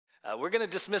We're going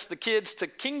to dismiss the kids to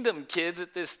Kingdom Kids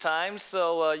at this time,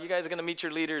 so you guys are going to meet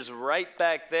your leaders right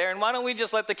back there. And why don't we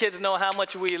just let the kids know how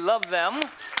much we love them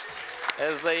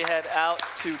as they head out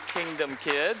to Kingdom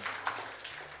Kids.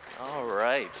 All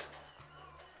right.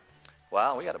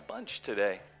 Wow, we got a bunch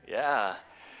today. Yeah.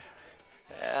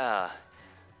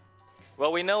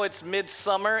 Well, we know it's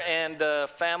midsummer and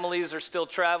families are still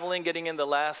traveling, getting in the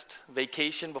last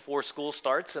vacation before school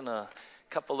starts in a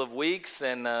couple of weeks,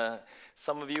 and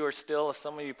some of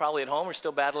you probably at home are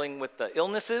still battling with the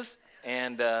illnesses,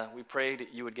 and we pray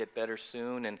that you would get better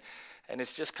soon, and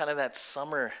it's just kind of that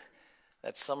summer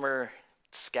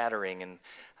scattering, and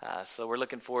so we're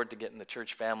looking forward to getting the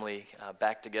church family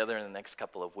back together in the next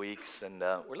couple of weeks, and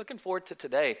we're looking forward to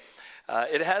today.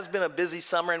 It has been a busy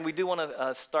summer, and we do want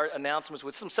to start announcements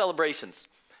with some celebrations.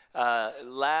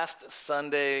 Last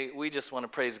Sunday, we just want to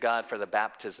praise God for the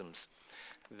baptisms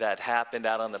that happened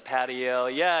out on the patio.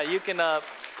 Yeah, you can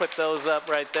put those up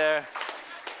right there.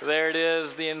 There it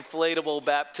is, the inflatable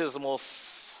baptismal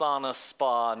sauna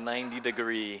spa, 90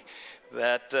 degree.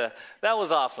 That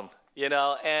was awesome, you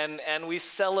know, and we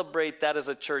celebrate that as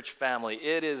a church family.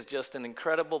 It is just an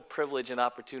incredible privilege and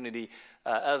opportunity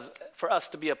for us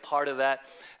to be a part of that.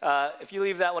 If you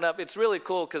leave that one up, it's really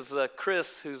cool because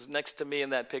Chris, who's next to me in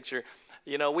that picture,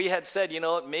 you know, we had said, you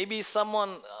know, maybe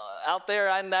someone out there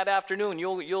on that afternoon,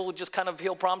 you'll just kind of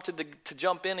feel prompted to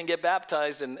jump in and get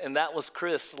baptized, and that was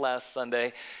Chris last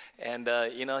Sunday, and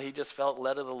you know, he just felt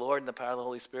led of the Lord and the power of the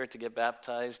Holy Spirit to get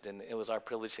baptized, and it was our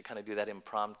privilege to kind of do that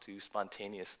impromptu,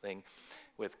 spontaneous thing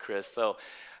with Chris. So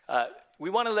we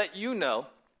want to let you know,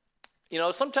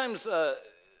 sometimes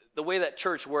the way that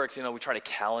church works, we try to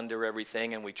calendar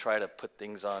everything and we try to put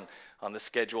things on the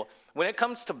schedule. When it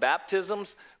comes to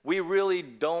baptisms, we really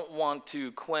don't want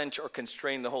to quench or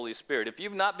constrain the Holy Spirit. If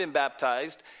you've not been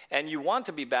baptized and you want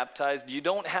to be baptized, you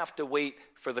don't have to wait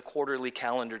for the quarterly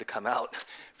calendar to come out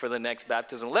for the next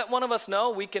baptism. Let one of us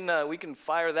know. We can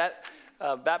fire that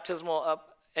baptismal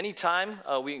up anytime.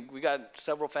 We got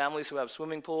several families who have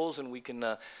swimming pools, and we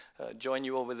can join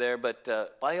you over there.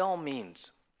 But by all means,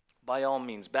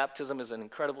 baptism is an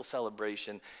incredible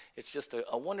celebration. It's just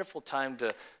a wonderful time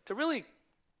to really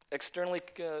externally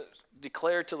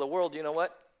declare to the world, you know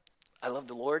what? I love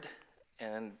the Lord,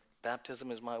 and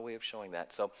baptism is my way of showing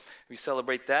that. So we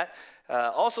celebrate that.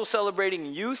 Also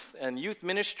celebrating youth and youth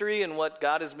ministry and what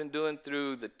God has been doing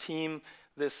through the team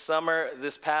this summer.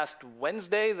 This past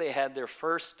Wednesday, they had their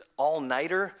first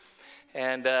all-nighter.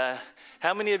 And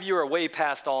how many of you are way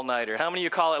past all-nighter? How many of you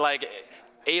call it like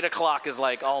 8 o'clock is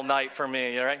like all night for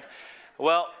me, all right?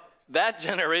 Well, that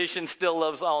generation still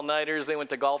loves all-nighters. They went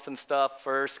to golf and stuff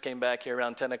first, came back here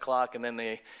around 10 o'clock, and then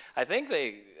a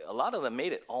lot of them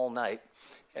made it all night.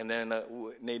 And then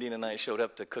Nadine and I showed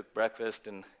up to cook breakfast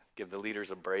and give the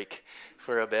leaders a break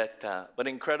for a bit. But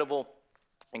incredible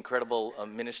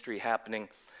ministry happening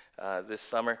this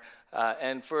summer.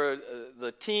 And for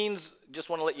the teens, just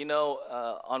want to let you know,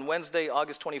 on Wednesday,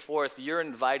 August 24th, you're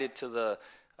invited to the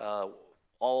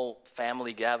all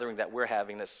family gathering that we're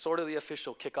having. That's sort of the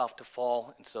official kickoff to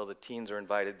fall, and so the teens are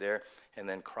invited there, and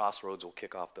then Crossroads will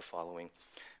kick off the following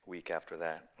week after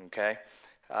that, okay?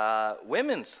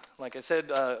 Women's, like I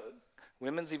said,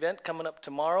 women's event coming up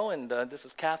tomorrow, and this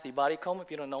is Kathy Bodycomb.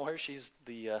 If you don't know her, she's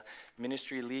the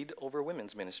ministry lead over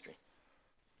women's ministry.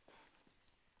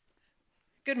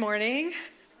 Good morning.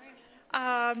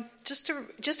 Just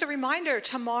a reminder,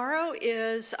 tomorrow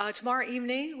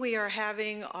evening we are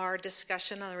having our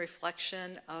discussion on the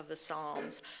reflection of the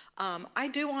Psalms. I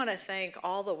do want to thank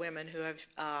all the women who have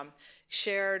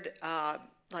shared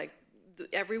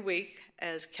every week,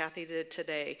 as Kathy did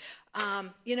today.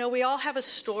 We all have a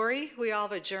story, we all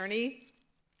have a journey,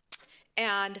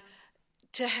 and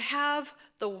to have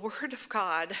the Word of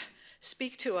God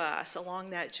speak to us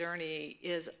along that journey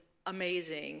is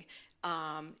amazing.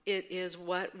 It is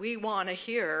what we want to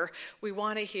hear. We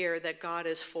want to hear that God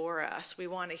is for us. We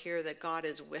want to hear that God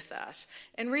is with us.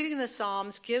 And reading the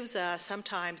Psalms gives us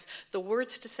sometimes the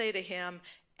words to say to Him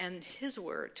and His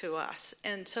word to us.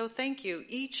 And so thank you,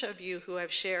 each of you who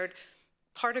have shared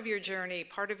part of your journey,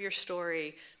 part of your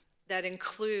story that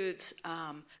includes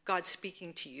God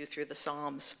speaking to you through the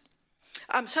Psalms.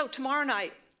 So tomorrow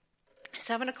night,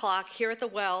 7 o'clock here at the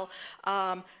Well,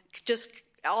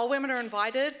 all women are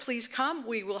invited. Please come.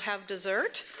 We will have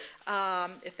dessert,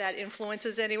 if that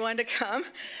influences anyone to come.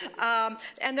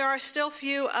 And there are still a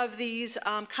few of these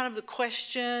kind of the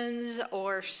questions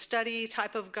or study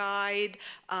type of guide.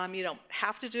 You don't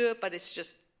have to do it, but it's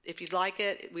just, if you'd like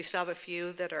it, we still have a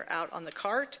few that are out on the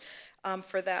cart.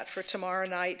 for tomorrow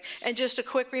night. And just a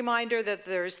quick reminder that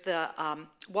there's the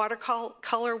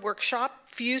watercolor workshop.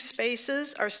 Few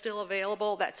spaces are still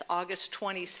available. That's August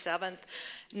 27th,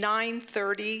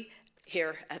 9:30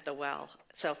 here at the Well.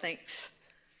 So thanks.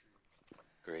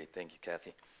 Great. Thank you,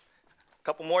 Kathy. A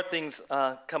couple more things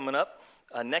coming up.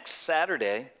 Next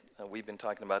Saturday, we've been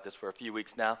talking about this for a few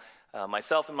weeks now.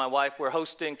 Myself and my wife, we're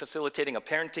facilitating a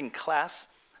parenting class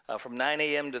from 9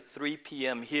 a.m. to 3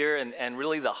 p.m. here, and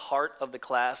really the heart of the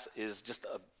class is just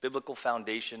a biblical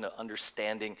foundation of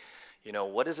understanding,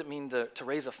 what does it mean to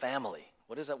raise a family?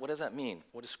 What does that mean?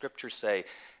 What does Scripture say?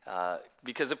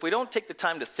 Because if we don't take the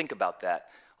time to think about that,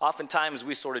 oftentimes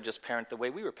we sort of just parent the way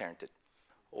we were parented,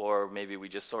 or maybe we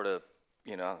just sort of,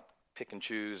 pick and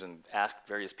choose and ask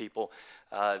various people.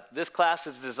 This class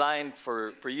is designed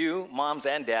for you, moms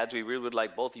and dads. We really would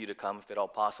like both of you to come, if at all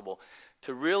possible,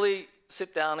 to really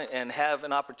sit down and have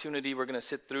an opportunity. We're going to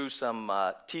sit through some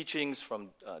teachings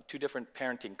from 2 different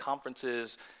parenting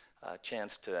conferences, a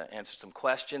chance to answer some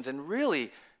questions, and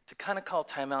really to kind of call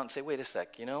time out and say, wait a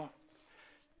sec,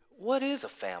 what is a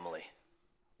family?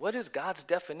 What is God's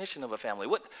definition of a family?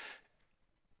 What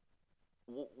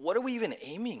are we even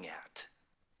aiming at?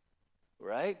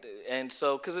 Right? And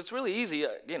so, because it's really easy,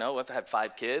 I've had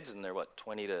 5 kids, and they're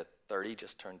 20 to 30,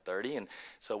 just turned 30, and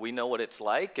so we know what it's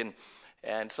like,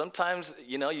 and sometimes,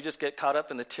 you just get caught up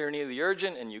in the tyranny of the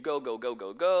urgent, and you go,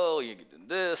 you do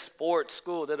this, sports,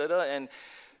 school, and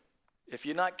if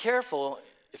you're not careful,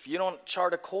 if you don't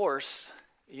chart a course,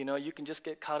 you can just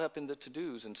get caught up in the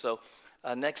to-dos. And so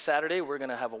next Saturday, we're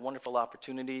going to have a wonderful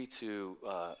opportunity to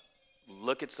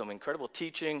look at some incredible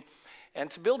teaching and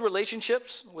to build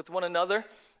relationships with one another.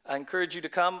 I encourage you to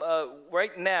come.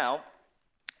 Right now,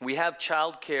 we have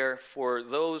childcare for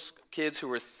those kids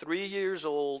who are 3 years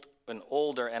old and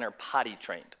older and are potty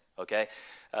trained, okay?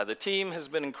 The team has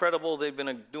been incredible. They've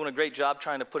been doing a great job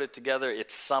trying to put it together.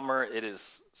 It's summer. It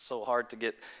is so hard to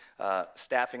get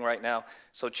staffing right now.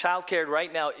 So childcare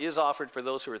right now is offered for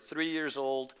those who are 3 years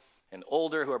old and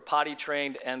older who are potty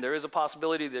trained, and there is a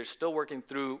possibility they're still working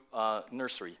through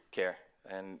nursery care.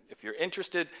 And if you're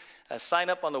interested, sign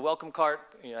up on the welcome cart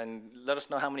and let us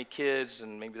know how many kids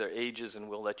and maybe their ages, and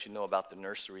we'll let you know about the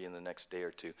nursery in the next day or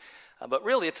two. But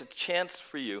really, it's a chance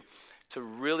for you to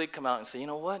really come out and say,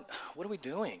 what are we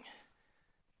doing?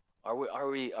 Are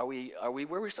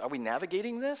we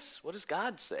navigating this? What does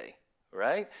God say?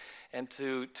 Right? And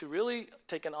to really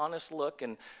take an honest look.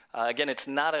 And again, it's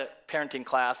not a parenting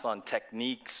class on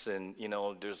techniques and,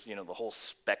 there's, the whole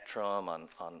spectrum on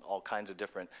all kinds of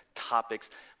different topics.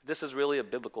 This is really a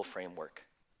biblical framework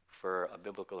for a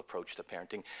biblical approach to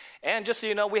parenting. And just so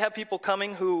you know, we have people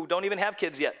coming who don't even have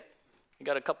kids yet. We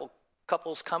got a couple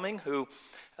couples coming who,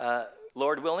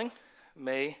 Lord willing,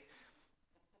 may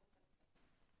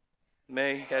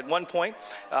at one point,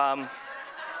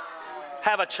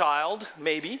 have a child,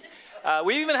 maybe.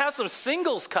 We even have some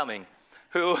singles coming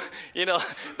who,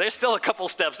 there's still a couple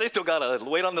steps. They still got to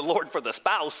wait on the Lord for the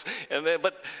spouse. And then,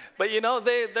 but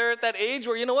they're at that age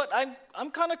where,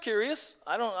 I'm kind of curious.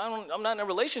 I'm not in a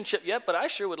relationship yet, but I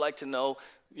sure would like to know,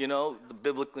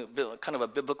 the kind of a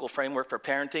biblical framework for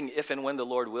parenting if and when the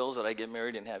Lord wills that I get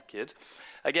married and have kids.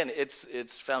 Again,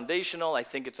 it's foundational. I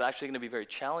think it's actually going to be very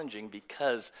challenging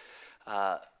because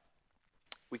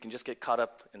we can just get caught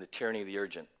up in the tyranny of the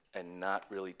urgent and not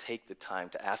really take the time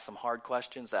to ask some hard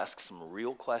questions, ask some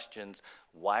real questions.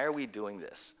 Why are we doing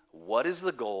this? What is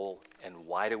the goal? And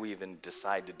why do we even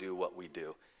decide to do what we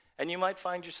do? And you might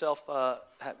find yourself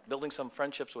building some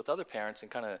friendships with other parents and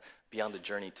kind of be on the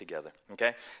journey together,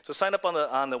 okay? So sign up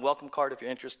on the welcome card if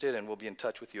you're interested, and we'll be in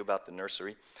touch with you about the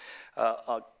nursery.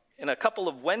 In a couple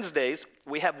of Wednesdays,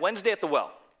 we have Wednesday at the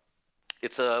Well.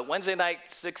 It's a Wednesday night,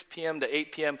 6 p.m. to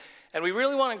 8 p.m., and we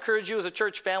really want to encourage you as a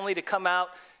church family to come out.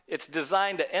 It's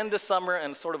designed to end the summer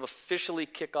and sort of officially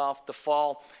kick off the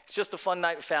fall. It's just a fun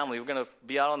night with family. We're going to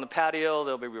be out on the patio.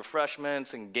 There'll be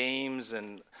refreshments and games.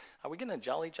 And are we going to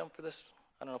jolly jump for this?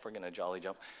 I don't know if we're going to jolly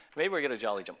jump. Maybe we're going to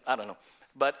jolly jump. I don't know.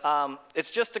 But it's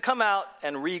just to come out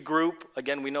and regroup.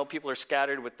 Again, we know people are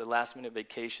scattered with the last-minute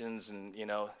vacations, and,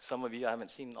 some of you I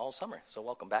haven't seen all summer, so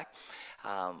welcome back.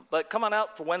 But come on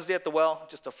out for Wednesday at the Well,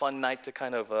 just a fun night to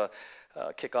kind of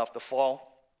kick off the fall.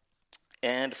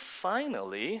 And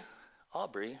finally,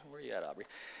 Aubrey, where are you at, Aubrey?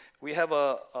 We have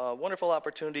a wonderful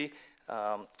opportunity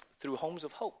through Homes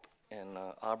of Hope, and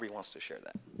Aubrey wants to share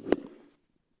that.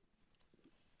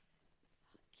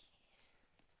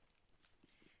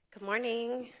 Good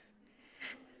morning.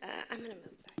 I'm going to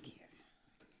move back here.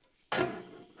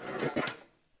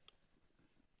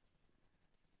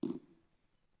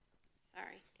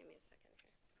 Sorry, give me a second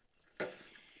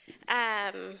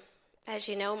here. As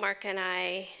you know, Mark and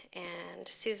I and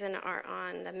Susan are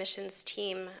on the missions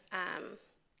team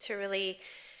to really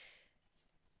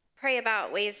pray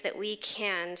about ways that we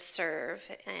can serve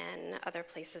in other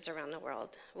places around the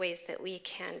world, ways that we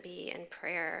can be in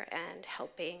prayer and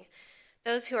helping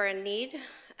those who are in need.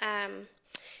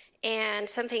 And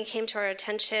something came to our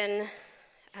attention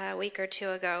a week or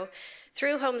two ago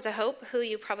through Homes of Hope, who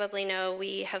you probably know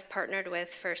we have partnered with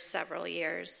for several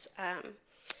years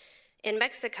in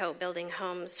Mexico, building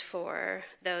homes for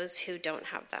those who don't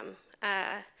have them.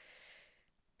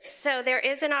 So there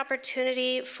is an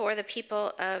opportunity for the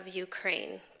people of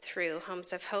Ukraine through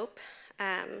Homes of Hope.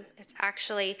 It's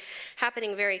actually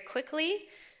happening very quickly.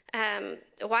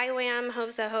 YWAM,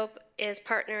 Homes of Hope, is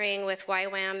partnering with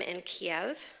YWAM in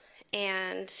Kiev,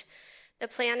 and the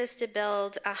plan is to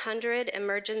build 100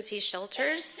 emergency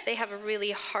shelters. They have really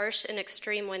harsh and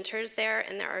extreme winters there,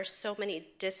 and there are so many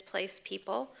displaced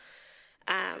people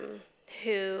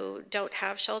who don't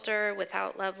have shelter,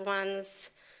 without loved ones.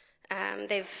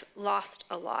 They've lost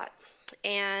a lot.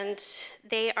 And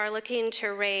they are looking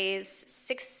to raise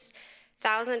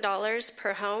 $6,000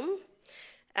 per home.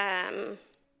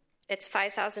 It's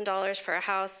 $5,000 for a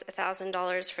house,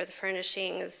 $1,000 for the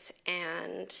furnishings,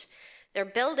 and they're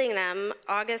building them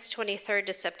August 23rd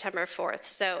to September 4th.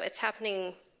 So it's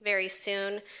happening very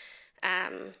soon.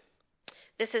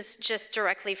 This is just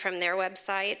directly from their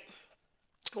website.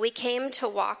 We came to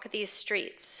walk these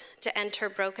streets, to enter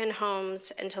broken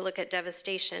homes, and to look at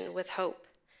devastation with hope.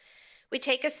 We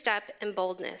take a step in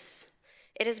boldness.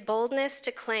 It is boldness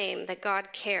to claim that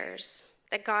God cares,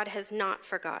 that God has not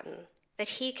forgotten, that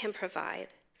He can provide.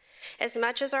 As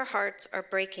much as our hearts are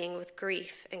breaking with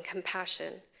grief and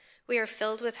compassion, we are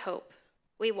filled with hope.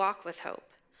 We walk with hope,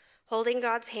 holding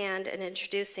God's hand and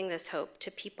introducing this hope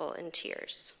to people in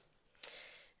tears.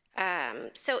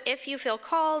 So if you feel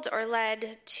called or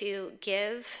led to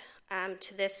give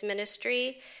to this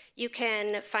ministry, you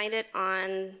can find it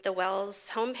on the Wells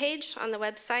homepage on the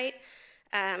website.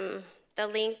 The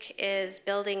link is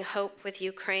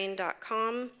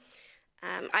buildinghopewithukraine.com.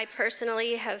 I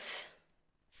personally have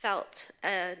felt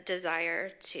a desire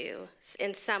to,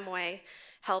 in some way,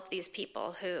 help these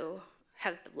people who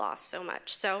have lost so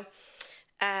much. So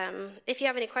if you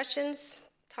have any questions,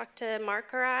 talk to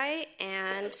Mark or I,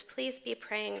 and please be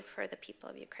praying for the people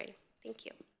of Ukraine. Thank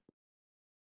you.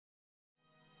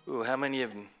 Ooh, how many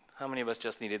of us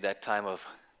just needed that time of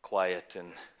quiet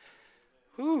and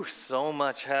so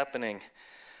much happening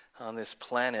on this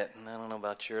planet. And I don't know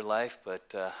about your life,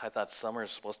 but I thought summer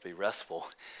is supposed to be restful.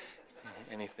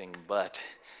 Anything but,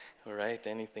 all right?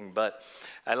 Anything but.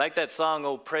 I like that song,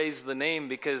 "Oh, Praise the Name,"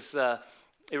 because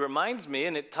it reminds me,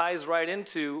 and it ties right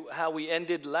into how we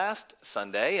ended last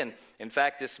Sunday. And in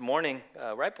fact, this morning,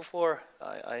 right before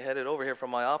I headed over here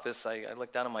from my office, I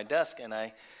looked down at my desk and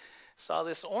I saw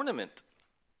this ornament.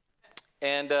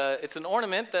 And it's an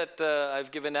ornament that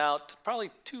I've given out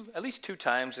probably at least two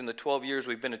times in the 12 years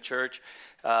we've been at church.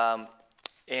 And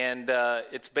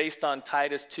it's based on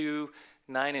Titus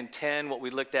 2:9 and 10, what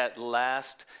we looked at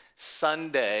last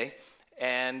Sunday.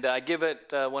 And I give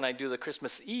it when I do the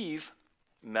Christmas Eve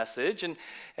message. And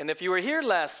if you were here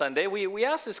last Sunday, we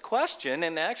asked this question,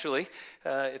 and actually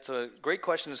it's a great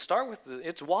question to start with.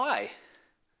 It's why?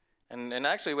 And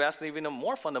actually we asked even a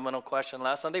more fundamental question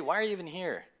last Sunday. Why are you even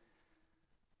here?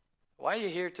 Why are you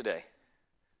here today?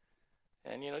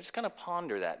 And just kind of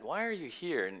ponder that. Why are you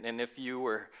here? And if you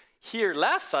were here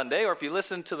last Sunday, or if you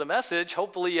listened to the message,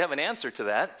 hopefully you have an answer to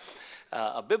that,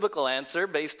 a biblical answer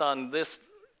based on this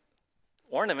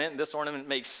ornament. This ornament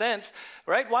makes sense,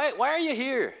 right? Why are you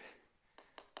here?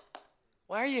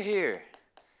 Why are you here?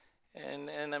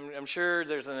 And I'm sure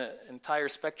there's an entire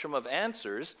spectrum of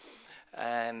answers.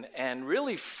 And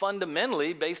really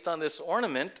fundamentally, based on this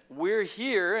ornament, we're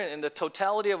here, and the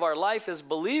totality of our life as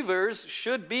believers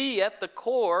should be at the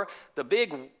core. The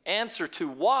big answer to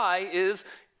why is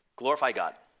glorify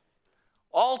God.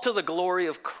 All to the glory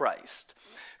of Christ,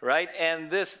 right? And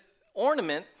this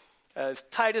ornament,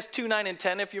 Titus 2:9 and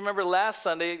 10. If you remember last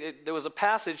Sunday, there was a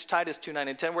passage, Titus 2:9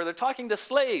 and 10, where they're talking to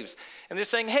slaves. And they're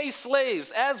saying, hey,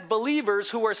 slaves, as believers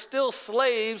who are still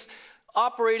slaves,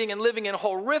 operating and living in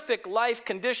horrific life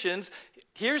conditions,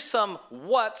 here's some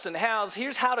whats and hows.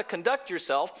 Here's how to conduct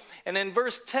yourself. And in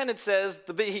verse 10 it says,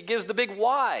 he gives the big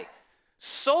why.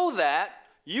 So that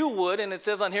you would, and it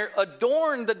says on here,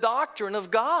 adorn the doctrine of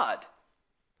God.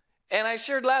 And I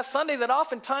shared last Sunday that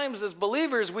oftentimes as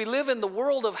believers, we live in the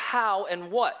world of how and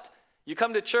what. You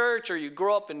come to church, or you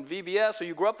grow up in VBS, or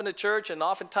you grow up in the church, and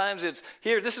oftentimes it's,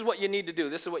 here, this is what you need to do,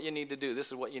 this is what you need to do, this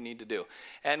is what you need to do.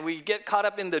 And we get caught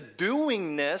up in the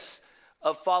doingness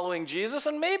of following Jesus,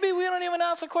 and maybe we don't even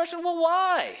ask the question, well,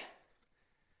 why?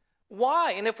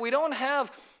 Why? And if we don't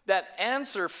have that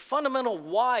answer, fundamental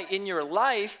why in your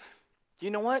life, you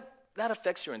know what? That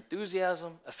affects your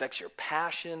enthusiasm, affects your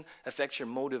passion, affects your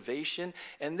motivation.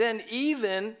 And then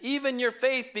even your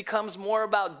faith becomes more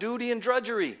about duty and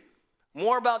drudgery,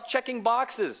 more about checking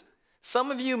boxes. Some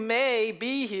of you may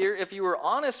be here, if you were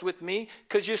honest with me,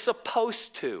 because you're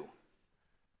supposed to.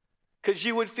 Because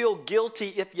you would feel guilty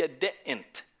if you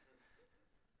didn't.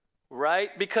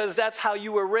 Right? Because that's how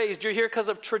you were raised. You're here because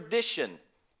of tradition.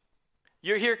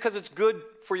 You're here because it's good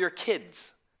for your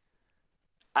kids.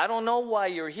 I don't know why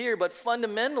you're here, but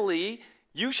fundamentally,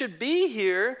 you should be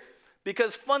here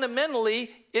because fundamentally,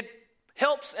 it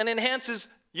helps and enhances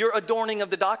your adorning of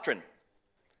the doctrine.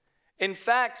 In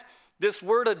fact, this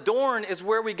word adorn is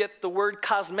where we get the word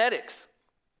cosmetics.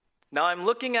 Now, I'm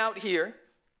looking out here,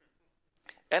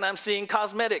 and I'm seeing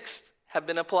cosmetics have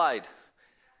been applied.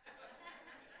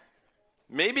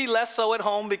 Maybe less so at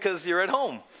home because you're at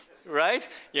home, right?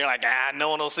 You're like, no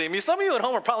one will see me. Some of you at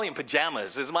home are probably in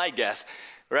pajamas, is my guess,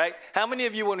 right? How many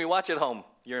of you, when we watch at home,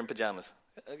 you're in pajamas?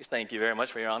 Thank you very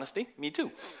much for your honesty. Me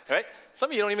too, right? Some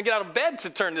of you don't even get out of bed to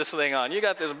turn this thing on. You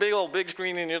got this big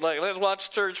screen, and you're like, let's watch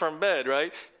church from bed,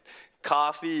 right?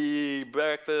 Coffee,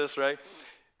 breakfast, right?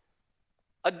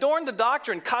 Adorn the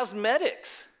doctrine,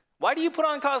 cosmetics. Why do you put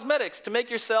on cosmetics? To make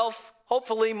yourself,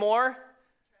 hopefully, more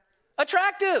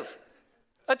attractive.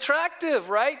 Attractive,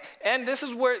 right? And this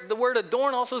is where the word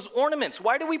adorn also is ornaments.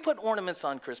 Why do we put ornaments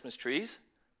on Christmas trees?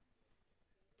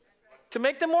 To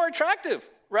make them more attractive,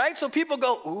 right? So people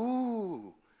go,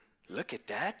 ooh, look at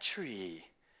that tree,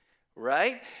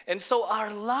 right? And so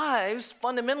our lives,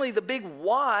 fundamentally, the big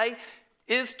why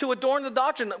is to adorn the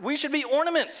doctrine. We should be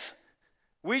ornaments.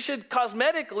 We should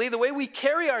cosmetically, the way we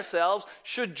carry ourselves,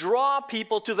 should draw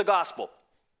people to the gospel.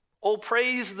 Oh,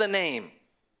 praise the name.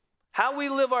 How we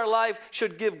live our life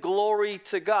should give glory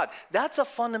to God. That's a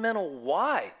fundamental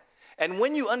why. And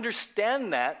when you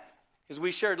understand that, as we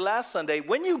shared last Sunday,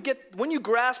 when you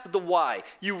grasp the why,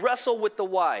 you wrestle with the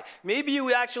why. Maybe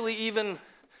you actually even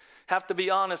have to be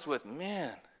honest with,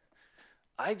 man,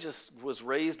 I just was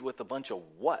raised with a bunch of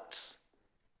whats.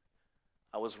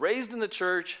 I was raised in the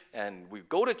church, and we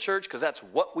go to church because that's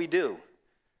what we do.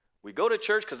 We go to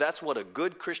church because that's what a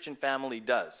good Christian family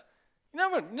does.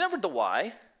 Never the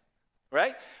why.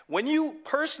 Right? When you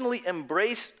personally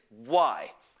embrace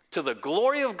why, to the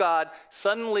glory of God,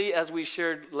 suddenly, as we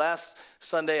shared last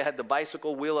Sunday, I had the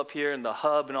bicycle wheel up here and the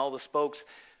hub and all the spokes.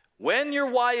 When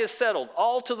your why is settled,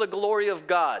 all to the glory of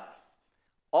God,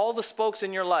 all the spokes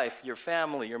in your life, your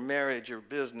family, your marriage, your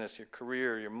business, your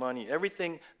career, your money,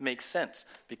 everything makes sense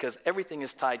because everything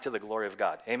is tied to the glory of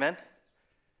God. Amen?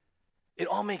 It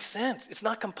all makes sense. It's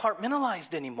not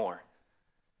compartmentalized anymore.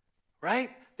 Right?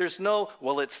 There's no,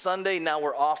 well, it's Sunday, now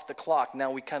we're off the clock.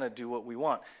 Now we kind of do what we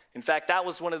want. In fact, that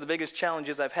was one of the biggest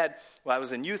challenges I've had when I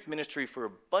was in youth ministry for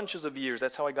bunches of years.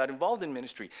 That's how I got involved in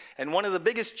ministry. And one of the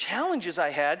biggest challenges I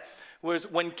had was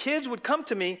when kids would come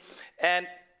to me and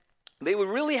they would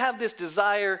really have this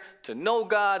desire to know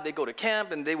God. They go to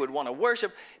camp and they would want to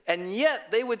worship. And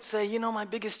yet they would say, my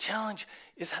biggest challenge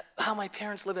is how my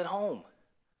parents live at home.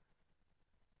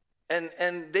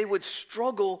 And they would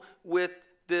struggle with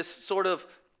this sort of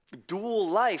dual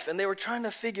life, and they were trying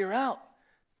to figure out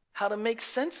how to make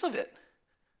sense of it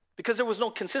because there was no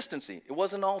consistency. It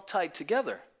wasn't all tied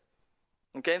together.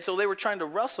 Okay, so they were trying to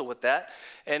wrestle with that,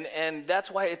 and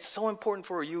that's why it's so important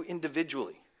for you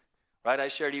individually, right? I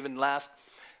shared even last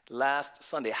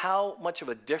Sunday, how much of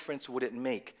a difference would it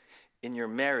make in your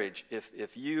marriage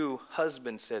if you,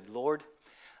 husband, said, Lord,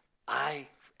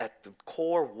 at the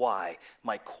core why,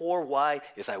 my core why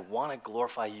is I want to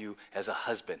glorify you as a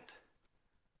husband.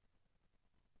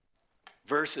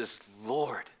 Versus,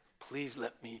 Lord, please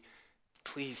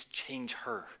change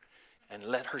her and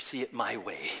let her see it my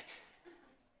way.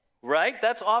 Right?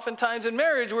 That's oftentimes in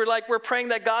marriage, we're praying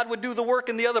that God would do the work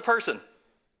in the other person.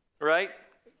 Right?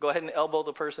 Go ahead and elbow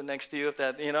the person next to you if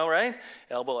that, right?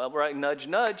 Elbow, right? Nudge,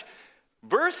 nudge.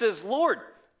 Versus, Lord,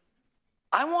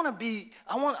 I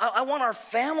want our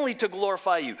family to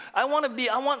glorify you.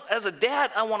 As a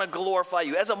dad, I want to glorify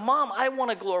you. As a mom, I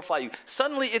want to glorify you.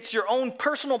 Suddenly, it's your own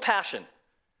personal passion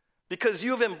because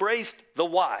you've embraced the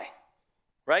why,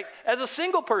 right? As a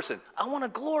single person, I want to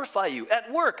glorify you.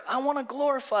 At work, I want to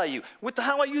glorify you. With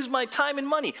how I use my time and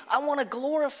money, I want to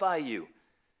glorify you.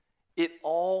 It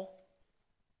all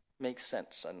makes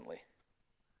sense suddenly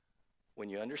when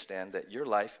you understand that your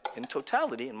life in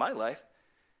totality, in my life,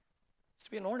 to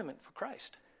be an ornament for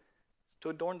Christ, to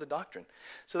adorn the doctrine.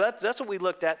 So that's what we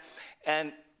looked at.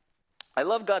 And I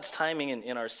love God's timing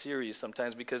in our series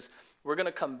sometimes because we're going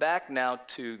to come back now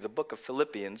to the book of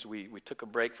Philippians. We took a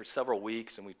break for several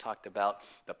weeks, and we talked about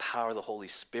the power of the Holy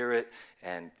Spirit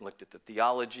and looked at the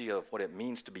theology of what it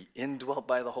means to be indwelt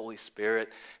by the Holy Spirit,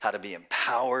 how to be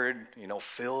empowered,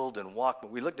 filled and walk.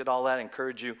 We looked at all that. I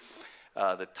encourage you.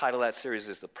 The title of that series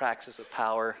is The Praxis of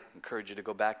Power. I encourage you to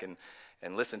go back and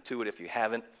listen to it if you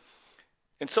haven't.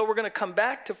 And so we're going to come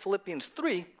back to Philippians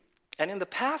 3, and in the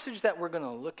passage that we're going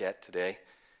to look at today,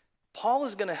 Paul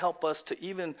is going to help us to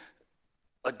even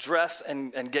address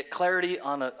and get clarity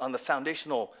on the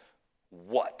foundational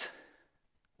what.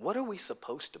 What are we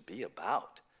supposed to be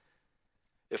about?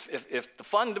 If the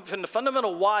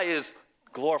fundamental why is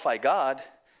glorify God,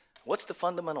 what's the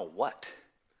fundamental what?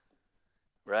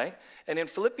 Right? And in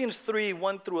Philippians 3,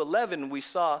 1 through 11, we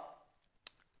saw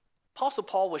Apostle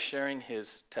Paul was sharing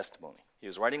his testimony. He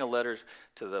was writing a letter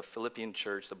to the Philippian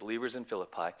church, the believers in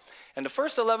Philippi. And the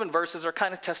first 11 verses are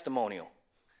kind of testimonial.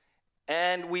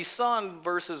 And we saw in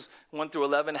verses 1 through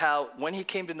 11 how when he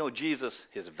came to know Jesus,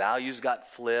 his values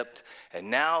got flipped.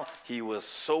 And now he was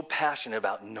so passionate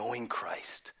about knowing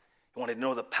Christ. He wanted to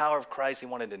know the power of Christ. He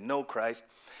wanted to know Christ.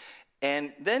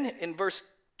 And then in verse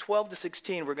 12 to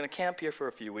 16, we're going to camp here for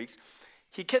a few weeks.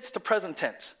 He gets to present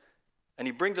tense. And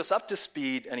he brings us up to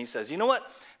speed. And he says, you know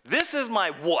what? This is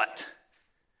my what.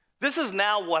 This is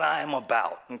now what I am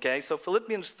about. Okay, so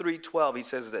Philippians 3:12, he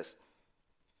says this.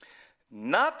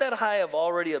 Not that I have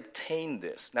already obtained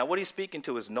this. Now, what he's speaking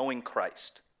to is knowing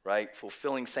Christ, right?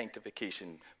 Fulfilling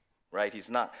sanctification, right? He's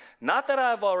not that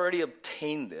I have already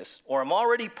obtained this, or am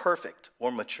already perfect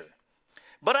or mature.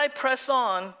 But I press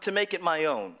on to make it my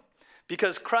own,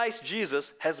 because Christ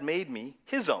Jesus has made me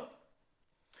his own.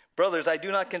 Brothers, I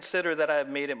do not consider that I have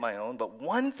made it my own, but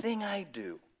one thing I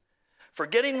do,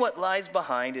 forgetting what lies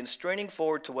behind and straining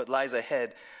forward to what lies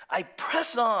ahead, I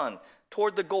press on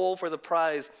toward the goal for the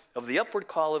prize of the upward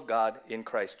call of God in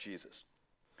Christ Jesus.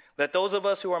 Let those of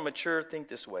us who are mature think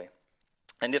this way.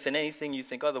 And if in anything you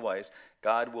think otherwise,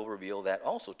 God will reveal that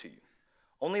also to you.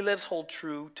 Only let us hold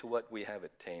true to what we have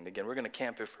attained. Again, we're going to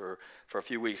camp here for a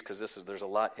few weeks because there's a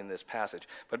lot in this passage.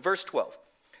 But verse 12,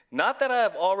 not that I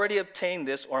have already obtained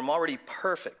this or am already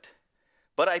perfect,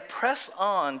 but I press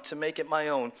on to make it my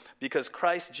own because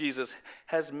Christ Jesus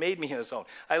has made me his own.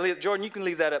 Jordan, you can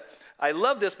leave that up. I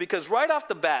love this because right off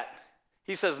the bat,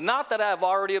 he says, not that I have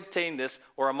already obtained this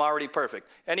or I'm already perfect.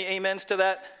 Any amens to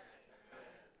that?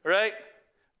 Right?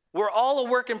 We're all a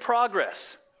work in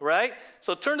progress, right?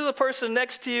 So turn to the person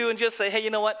next to you and just say, hey, you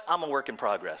know what? I'm a work in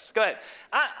progress. Go ahead.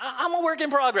 I'm a work in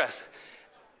progress,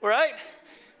 right?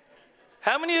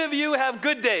 How many of you have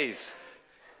good days?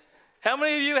 How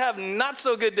many of you have not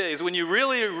so good days when you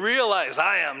really realize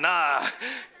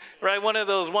right? One of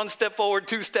those one step forward,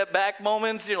 two step back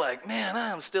moments. You're like, man,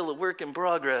 I'm still a work in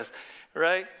progress,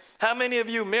 right? How many of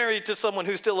you married to someone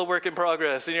who's still a work in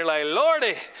progress? And you're like,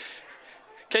 Lordy,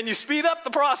 can you speed up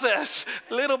the process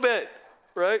a little bit,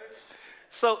 right?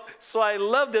 So I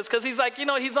love this because he's like,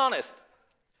 he's honest.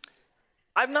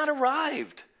 I've not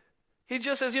arrived. He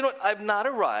just says, I've not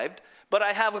arrived, but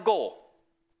I have a goal.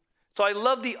 So I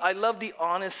love the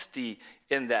honesty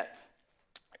in that.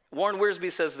 Warren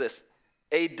Wiersbe says this,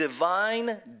 a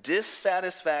divine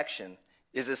dissatisfaction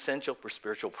is essential for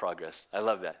spiritual progress. I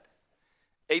love that.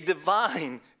 A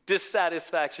divine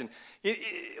dissatisfaction.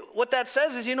 What that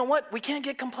says is, we can't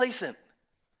get complacent.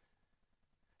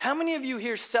 How many of you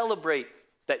here celebrate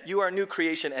that you are a new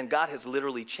creation and God has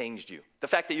literally changed you? The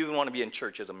fact that you even want to be in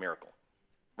church is a miracle,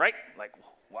 right? Like,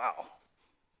 wow,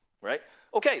 right?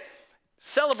 Okay.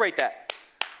 Celebrate that.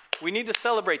 We need to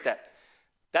celebrate that.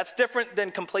 That's different than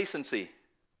complacency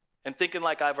and thinking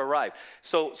like I've arrived.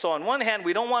 So on one hand,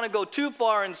 we don't want to go too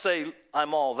far and say,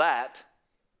 I'm all that,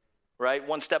 right?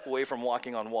 One step away from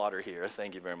walking on water here.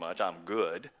 Thank you very much. I'm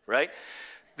good, right?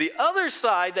 The other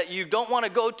side that you don't want to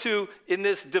go to in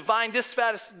this divine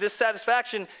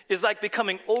dissatisfaction is like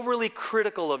becoming overly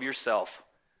critical of yourself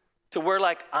to where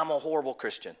like, I'm a horrible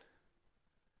Christian,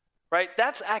 right?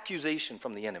 That's accusation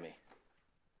from the enemy.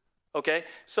 Okay,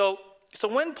 so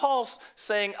when Paul's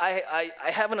saying, I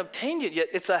haven't obtained it yet,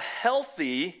 it's a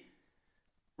healthy,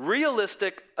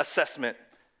 realistic assessment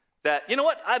that,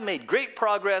 I've made great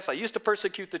progress. I used to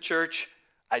persecute the church.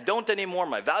 I don't anymore.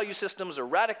 My value systems are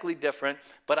radically different,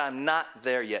 but I'm not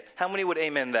there yet. How many would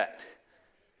amen that?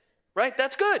 Right?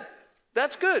 That's good.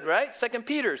 That's good, right? 2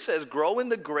 Peter says, grow in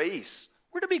the grace.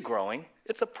 We're to be growing.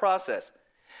 It's a process.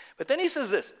 But then he says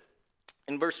this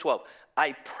in verse 12,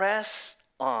 I press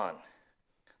on.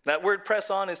 That word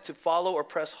press on is to follow or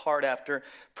press hard after,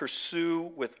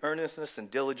 pursue with earnestness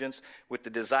and diligence, with the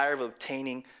desire of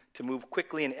obtaining, to move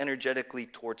quickly and energetically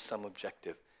towards some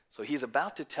objective. So he's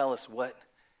about to tell us what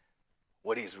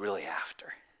what he's really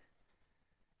after.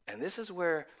 And this is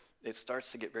where it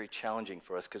starts to get very challenging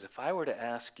for us, because if I were to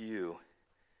ask you,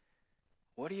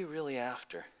 what are you really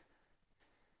after?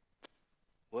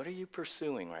 What are you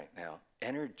pursuing right now?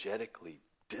 Energetically,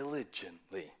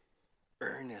 diligently,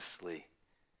 earnestly.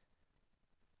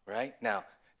 Right? Now,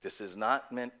 this is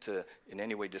not meant to in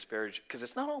any way disparage, because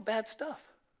it's not all bad stuff.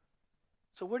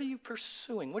 So what are you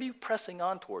pursuing? What are you pressing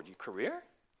on toward? Your career?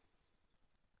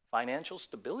 Financial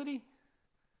stability?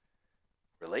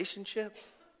 Relationship?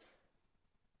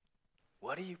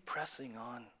 What are you pressing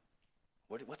on?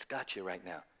 What's got you right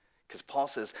now? Because Paul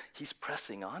says he's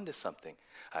pressing on to something.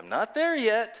 I'm not there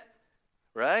yet,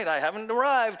 right? I haven't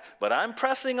arrived, but I'm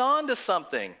pressing on to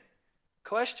something.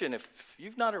 Question, if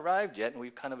you've not arrived yet, and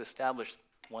we've kind of established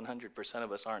 100%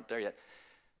 of us aren't there yet,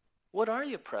 what are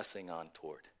you pressing on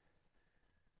toward?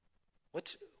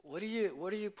 What are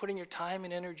you putting your time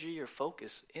and energy, your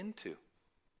focus into?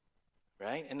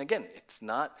 Right? And again, it's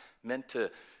not meant to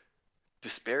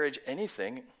disparage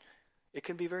anything. It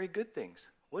can be very good things.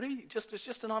 It's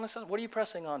just an honest, what are you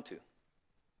pressing on to?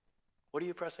 What are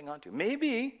you pressing on to?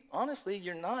 Maybe, honestly,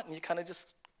 you're not, and you kind of just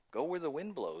go where the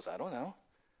wind blows. I don't know.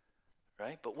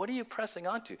 Right? But what are you pressing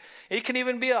on to? It can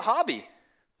even be a hobby.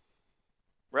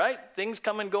 Right? Things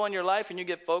come and go in your life and you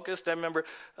get focused. I remember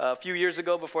a few years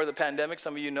ago before the pandemic,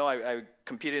 some of you know I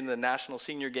competed in the national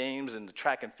senior games in the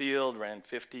track and field, ran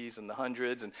 50s and the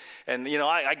 100s. And you know,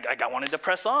 I wanted to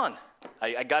press on.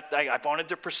 I wanted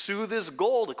to pursue this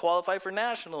goal to qualify for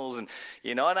nationals. And,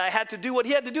 you know, and I had to do what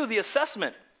he had to do, the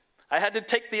assessment. I had to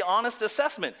take the honest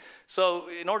assessment. So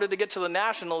in order to get to the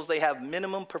nationals, they have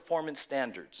minimum performance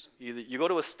standards. Either you go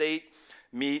to a state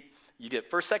meet, you get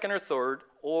first, second, or third,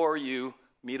 or you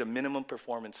meet a minimum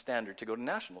performance standard to go to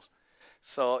nationals.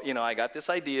 So, you know, I got this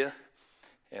idea,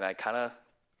 and I kind of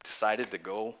decided to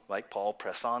go, like Paul,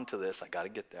 press on to this. I got to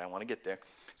get there. I want to get there.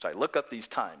 So I look up these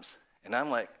times, and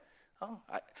I'm like, oh,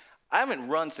 I haven't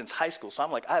run since high school, so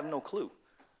I'm like, I have no clue.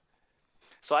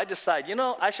 So I decide, you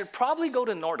know, I should probably go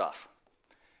to Nordhoff,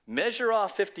 measure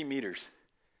off 50 meters,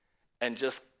 and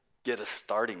just get a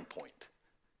starting point.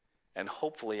 And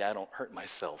hopefully I don't hurt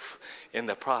myself in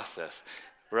the process,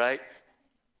 right?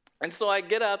 And so I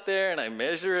get out there and I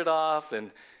measure it off,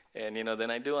 and you know, then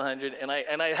I do 100, and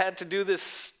I had to do this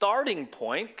starting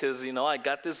point because, you know, I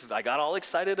got all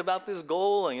excited about this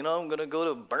goal, and, you know, I'm going to go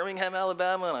to Birmingham,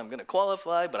 Alabama, and I'm going to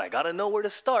qualify, but I got to know where to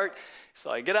start. So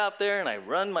I get out there and I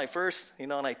run my first, you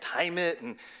know, and I time it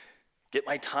and get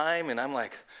my time, and I'm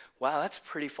like, wow, that's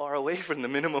pretty far away from the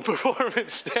minimum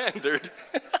performance standard.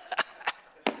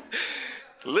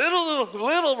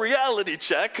 Little reality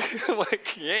check.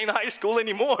 Like, you ain't high school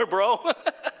anymore, bro.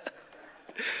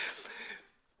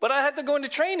 But I had to go into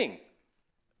training.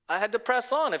 I had to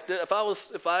press on.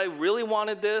 If I really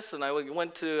wanted this, and I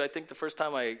went to, I think the first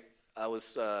time I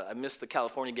missed the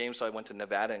California games, so I went to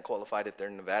Nevada and qualified at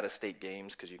their Nevada State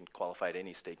Games, because you can qualify at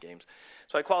any state games.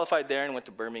 So I qualified there and went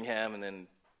to Birmingham, and then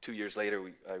 2 years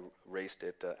later I raced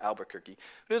at Albuquerque.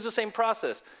 But it was the same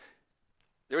process.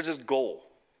 There was this goal.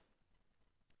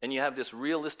 And you have this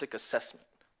realistic assessment,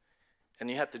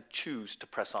 and you have to choose to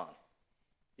press on.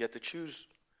 You have to choose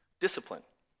discipline.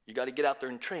 You got to get out there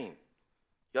and train.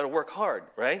 You got to work hard,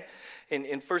 right?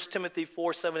 In 1 Timothy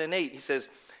 4, 7, and 8, he says,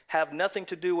 have nothing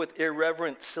to do with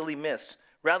irreverent, silly myths.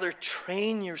 Rather,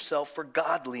 train yourself for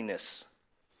godliness.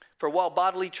 For while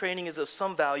bodily training is of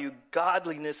some value,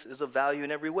 godliness is of value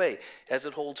in every way, as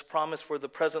it holds promise for the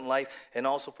present life and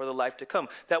also for the life to come.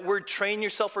 That word, train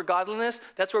yourself for godliness,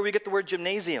 that's where we get the word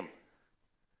gymnasium.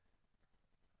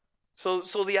 So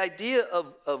the idea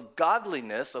of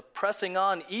godliness, of pressing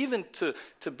on even to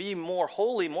be more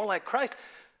holy, more like Christ,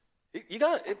 you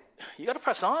got to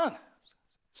press on.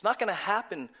 It's not going to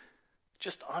happen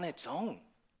just on its own,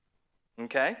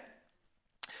 okay?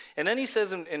 And then he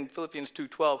says in Philippians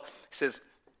 2:12, he says,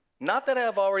 not that I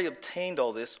have already obtained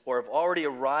all this or have already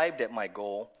arrived at my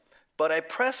goal, but I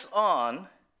press on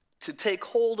to take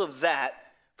hold of that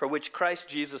for which Christ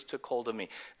Jesus took hold of me.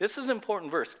 This is an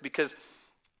important verse because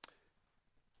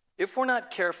if we're not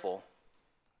careful,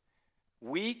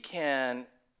 we can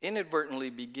inadvertently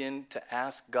begin to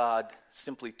ask God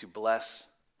simply to bless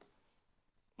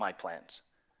my plans,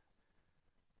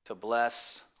 to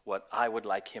bless what I would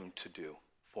like him to do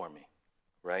for me,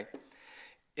 right?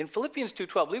 In Philippians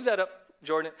 2:12, leave that up,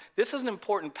 Jordan. This is an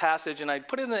important passage, and I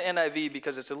put it in the NIV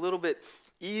because it's a little bit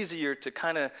easier to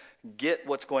kind of get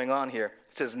what's going on here.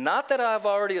 It says, not that I've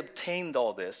already obtained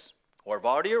all this, or have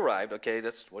already arrived, okay,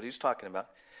 that's what he's talking about,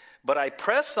 but I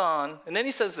press on, and then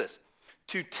he says this,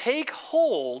 to take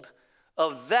hold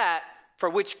of that for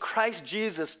which Christ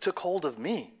Jesus took hold of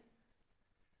me.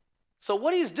 So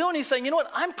what he's doing, he's saying, you know what,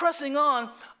 I'm pressing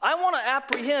on. I want to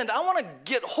apprehend. I want to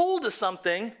get hold of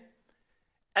something.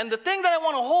 And the thing that I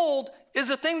want to hold is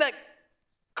the thing that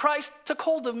Christ took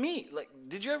hold of me. Like,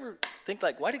 did you ever think,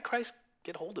 like, why did Christ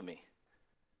get hold of me?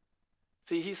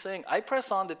 See, he's saying, I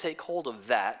press on to take hold of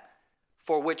that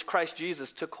for which Christ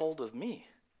Jesus took hold of me.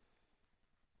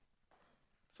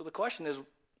 So the question is,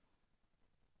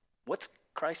 what's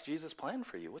Christ Jesus' plan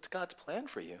for you? What's God's plan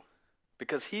for you?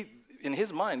 Because in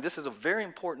his mind, this is a very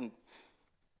important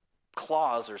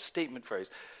clause or statement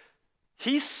phrase.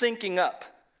 He's syncing up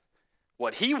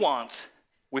what he wants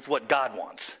with what God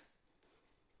wants.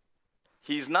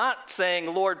 He's not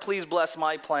saying, Lord, please bless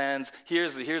my plans.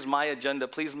 Here's my agenda.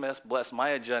 Please bless my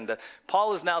agenda.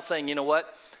 Paul is now saying, you know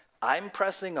what? I'm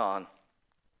pressing on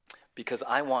because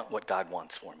I want what God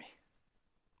wants for me.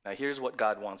 Now here's what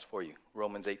God wants for you.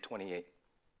 Romans 8:28.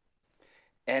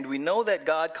 And we know that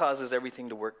God causes everything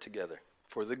to work together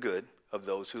for the good of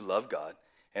those who love God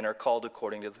and are called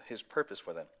according to his purpose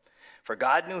for them. For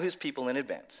God knew his people in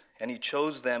advance, and he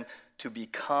chose them to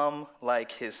become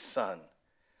like his son,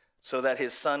 so that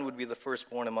his son would be the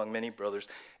firstborn among many brothers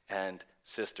and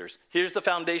sisters. Here's the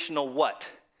foundational what?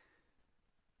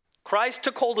 Christ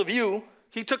took hold of you.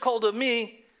 He took hold of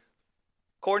me,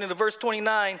 according to verse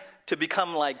 29, to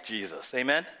become like Jesus.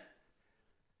 Amen?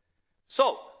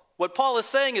 So, what Paul is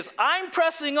saying is, I'm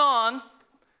pressing on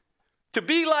to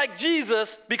be like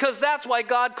Jesus because that's why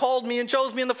God called me and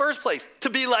chose me in the first place,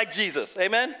 to be like Jesus.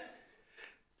 Amen?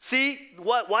 See,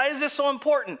 why is this so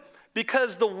important?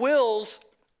 Because the wills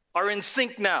are in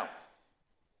sync now.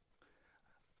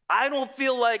 I don't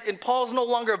feel like, and Paul's no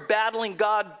longer battling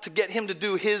God to get him to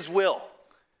do his will.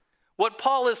 What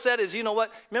Paul has said is, you know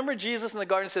what? Remember Jesus in the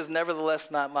garden says,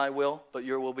 nevertheless, not my will, but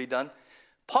your will be done.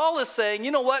 Paul is saying,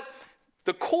 you know what?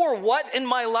 The core what in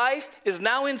my life is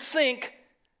now in sync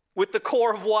with the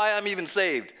core of why I'm even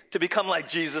saved, to become like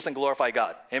Jesus and glorify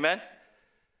God. Amen?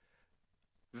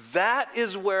 That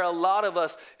is where a lot of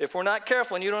us, if we're not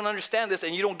careful and you don't understand this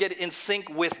and you don't get in sync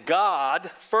with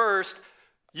God first,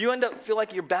 you end up feel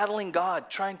like you're battling God,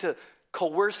 trying to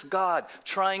coerce God,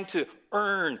 trying to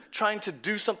earn, trying to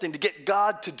do something to get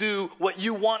God to do what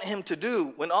you want him to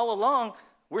do, when all along,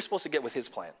 we're supposed to get with his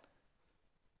plan.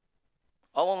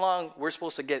 All along, we're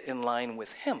supposed to get in line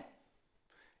with him.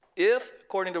 If,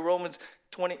 according to Romans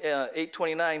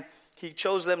 8:29, he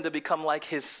chose them to become like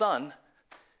his son,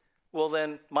 well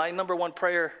then, my number one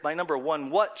prayer, my number one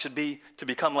what should be to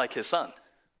become like his son.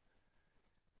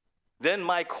 Then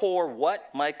my core what,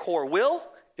 my core will,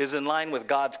 is in line with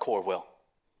God's core will.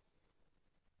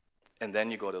 And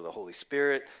then you go to the Holy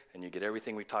Spirit and you get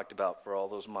everything we talked about for all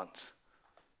those months.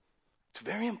 It's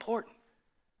very important.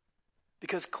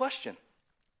 Because question,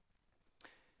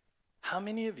 how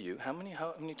many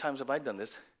times have I done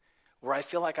this where I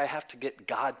feel like I have to get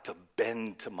God to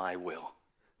bend to my will?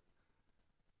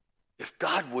 If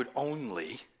God would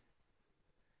only.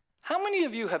 How many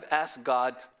of you have asked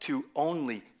God to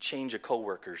only change a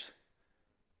coworker's?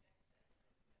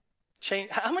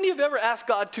 How many of you have ever asked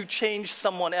God to change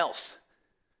someone else?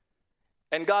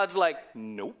 And God's like,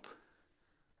 nope,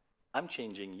 I'm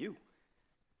changing you.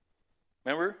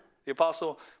 Remember the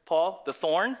Apostle Paul, the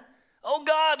thorn? Oh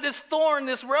God, this thorn,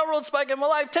 this railroad spike in my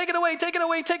life, take it away, take it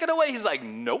away, take it away. He's like,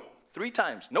 nope, 3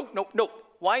 times. Nope, nope, nope.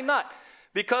 Why not?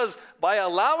 Because by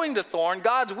allowing the thorn,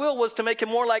 God's will was to make him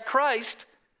more like Christ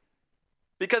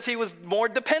because he was more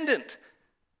dependent.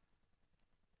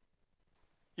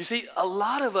 You see, a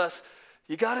lot of us,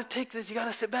 you got to take this, you got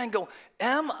to sit back and go,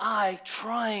 am I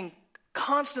trying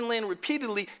constantly and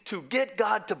repeatedly to get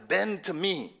God to bend to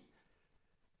me?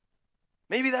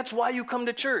 Maybe that's why you come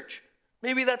to church.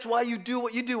 Maybe that's why you do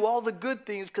what you do, all the good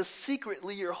things, because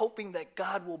secretly you're hoping that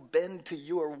God will bend to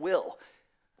your will.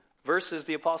 Versus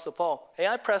the Apostle Paul, hey,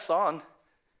 I press on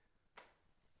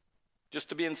just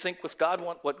to be in sync with God,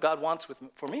 what God wants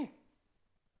for me,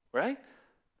 right?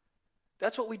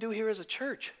 That's what we do here as a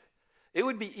church. It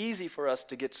would be easy for us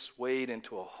to get swayed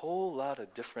into a whole lot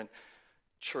of different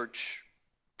church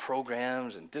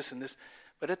programs and this and this.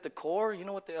 But at the core, you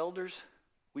know what, the elders,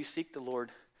 we seek the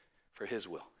Lord for his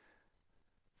will,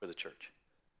 for the church.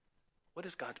 What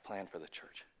is God's plan for the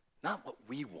church? Not what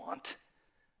we want,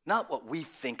 not what we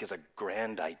think is a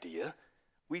grand idea.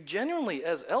 We genuinely,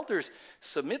 as elders,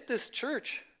 submit this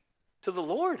church to the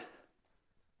Lord.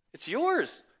 It's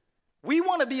yours. We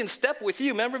want to be in step with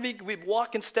you. Remember, we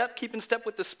walk in step, keep in step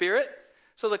with the Spirit.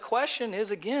 So the question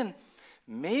is, again,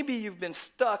 maybe you've been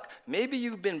stuck. Maybe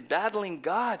you've been battling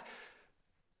God.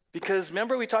 Because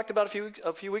remember we talked about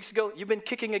a few weeks ago, you've been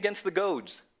kicking against the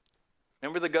goads.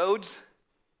 Remember the goads?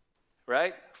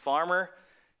 Right? Farmer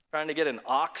trying to get an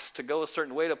ox to go a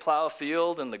certain way to plow a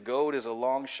field, and the goad is a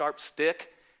long, sharp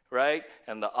stick, right?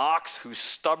 And the ox, who's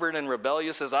stubborn and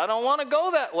rebellious, says, I don't want to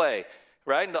go that way,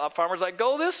 right? And the farmer's like,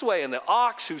 go this way. And the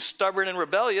ox, who's stubborn and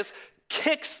rebellious,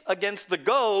 kicks against the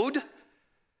goad.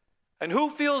 And who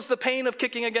feels the pain of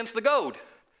kicking against the goad?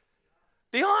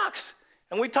 The ox.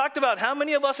 And we talked about how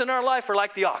many of us in our life are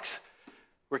like the ox.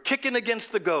 We're kicking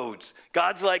against the goads.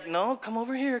 God's like, no, come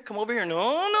over here, come over here.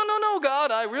 No,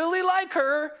 God, I really like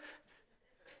her.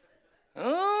 No,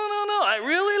 I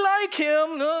really like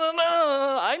him.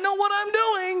 No, I know what I'm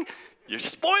doing. You're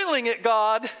spoiling it,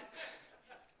 God.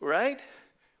 Right?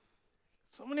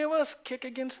 So many of us kick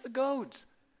against the goads.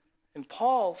 And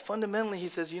Paul, fundamentally, he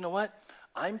says, you know what?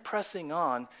 I'm pressing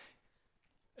on,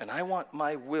 and I want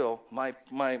my will, my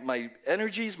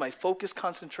energies, my focus,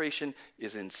 concentration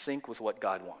is in sync with what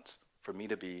God wants for me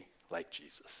to be like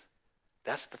Jesus.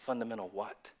 That's the fundamental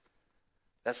what.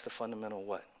 That's the fundamental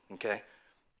what, okay?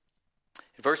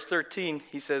 In verse 13,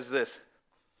 he says this,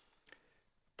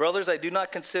 brothers, I do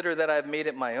not consider that I have made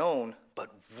it my own,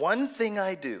 but one thing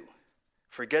I do,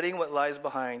 forgetting what lies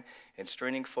behind and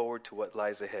straining forward to what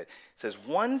lies ahead. It says,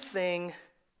 one thing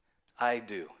I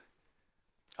do.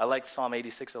 I like Psalm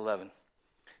 86:11.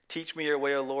 Teach me your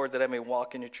way, O Lord, that I may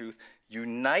walk in your truth.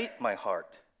 Unite my heart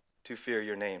to fear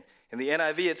your name. In the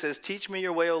NIV, it says, teach me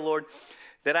your way, O Lord,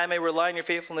 that I may rely on your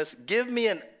faithfulness. Give me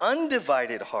an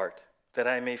undivided heart that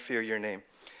I may fear your name.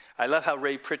 I love how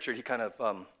Ray Pritchard, he kind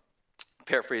of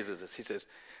paraphrases this. He says,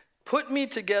 put me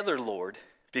together, Lord,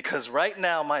 because right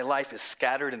now my life is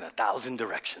scattered in 1,000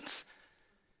 directions.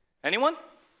 Anyone?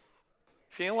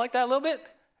 Feeling like that a little bit?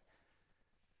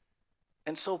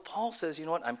 And so Paul says, you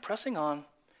know what, I'm pressing on,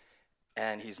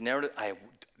 and he's narrowed it. I have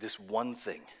this one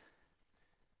thing.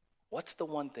 What's the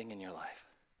one thing in your life?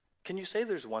 Can you say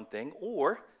there's one thing?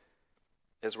 Or,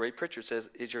 as Ray Pritchard says,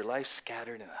 is your life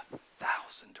scattered in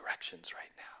 1,000 directions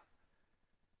right now?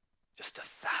 Just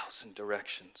 1,000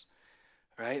 directions,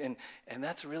 right? And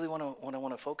that's really what I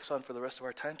want to focus on for the rest of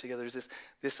our time together is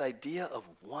this idea of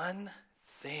one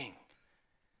thing.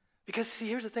 Because, see,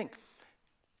 here's the thing.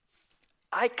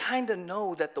 I kind of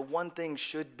know that the one thing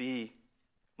should be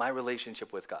my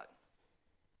relationship with God.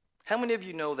 How many of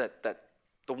you know that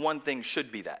the one thing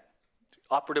should be that?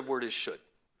 Operative word is should,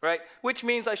 right? Which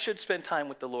means I should spend time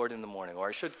with the Lord in the morning, or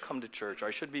I should come to church, or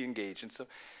I should be engaged. And so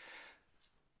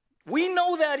we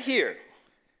know that here,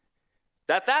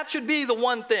 that should be the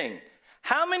one thing.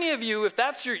 How many of you, if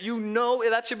that's you know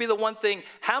that should be the one thing,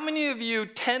 how many of you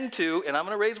tend to, and I'm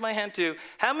going to raise my hand too,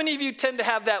 how many of you tend to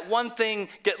have that one thing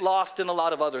get lost in a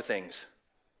lot of other things?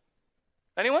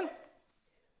 Anyone?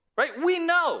 Right? We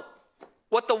know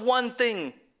what the one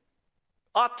thing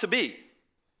ought to be.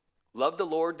 Love the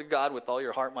Lord, the God, with all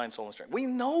your heart, mind, soul, and strength. We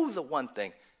know the one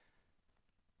thing.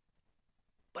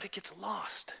 But it gets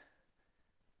lost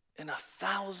in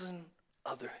 1,000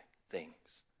 other things.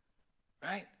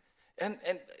 Right? And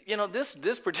you know,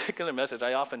 this particular message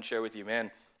I often share with you, man,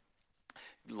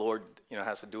 the Lord, you know,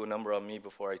 has to do a number on me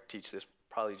before I teach this,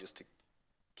 probably just to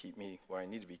keep me where I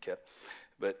need to be kept.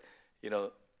 But, you know,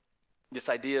 this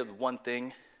idea of one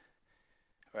thing,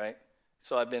 right?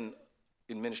 So I've been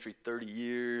in ministry 30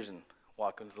 years and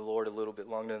walking with the Lord a little bit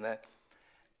longer than that.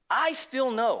 I still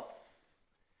know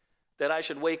that I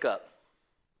should wake up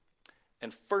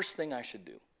and first thing I should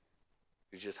do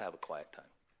is just have a quiet time.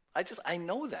 I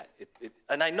know that.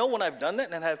 And I know when I've done that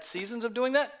and I've had seasons of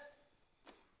doing that,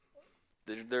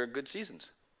 there are good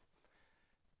seasons.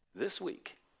 This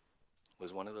week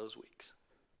was one of those weeks.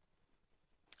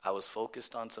 I was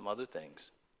focused on some other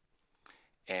things.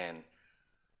 And,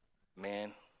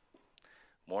 man,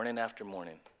 morning after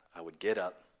morning, I would get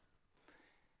up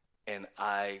and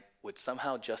I would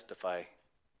somehow justify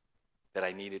that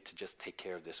I needed to just take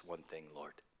care of this one thing,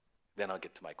 Lord. Then I'll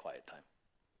get to my quiet time.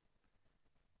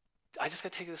 I just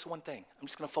got to take this one thing. I'm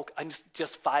just going to focus. I'm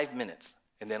just 5 minutes,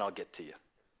 and then I'll get to you.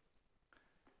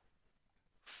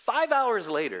 5 hours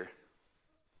later,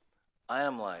 I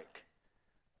am like,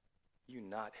 you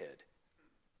knothead.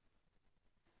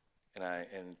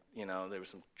 And you know, there were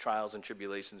some trials and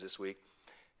tribulations this week,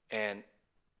 and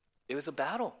it was a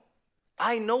battle.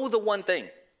 I know the one thing.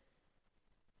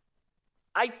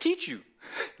 I teach you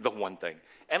the one thing.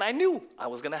 And I knew I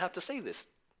was going to have to say this.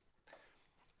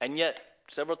 And yet,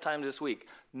 several times this week,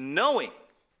 knowing,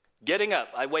 getting up,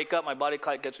 I wake up, my body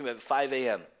clock gets me at 5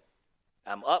 a.m.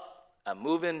 I'm up, I'm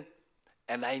moving,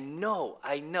 and I know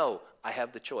I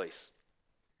have the choice.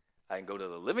 I can go to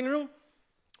the living room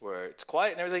where it's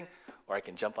quiet and everything, or I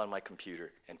can jump on my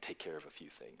computer and take care of a few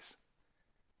things.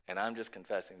 And I'm just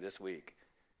confessing this week,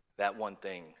 that one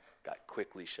thing got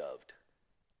quickly shoved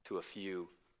to a few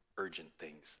urgent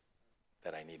things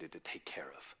that I needed to take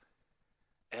care of.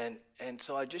 And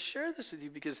so I just share this with you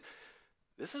because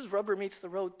this is rubber meets the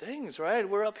road things, right?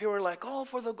 We're up here, we're like, oh,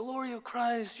 for the glory of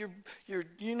Christ, your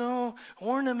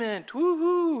ornament,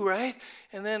 woohoo, right?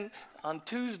 And then on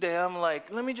Tuesday, I'm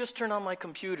like, let me just turn on my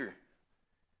computer.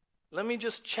 Let me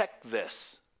just check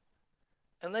this.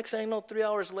 And next thing I know, 3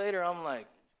 hours later, I'm like,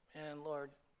 man,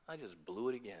 Lord, I just blew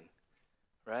it again,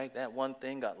 right? That one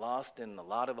thing got lost in a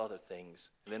lot of other things.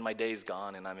 And then my day's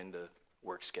gone, and I'm in the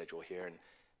work schedule here, and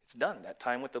it's done. That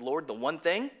time with the Lord, the one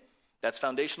thing that's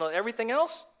foundational, everything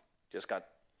else just got,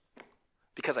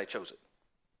 because I chose it.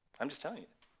 I'm just telling you.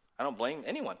 I don't blame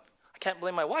anyone. I can't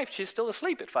blame my wife. She's still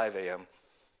asleep at 5 a.m.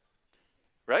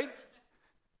 Right?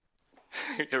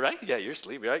 You're right? Yeah, you're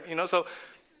asleep, right? So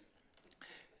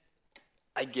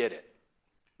I get it.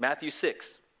 Matthew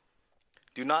 6.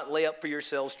 Do not lay up for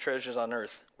yourselves treasures on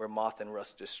earth where moth and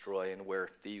rust destroy and where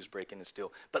thieves break in and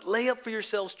steal. But lay up for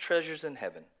yourselves treasures in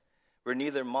heaven where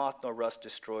neither moth nor rust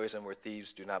destroys and where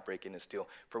thieves do not break in and steal.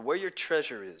 For where your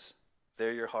treasure is,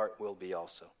 there your heart will be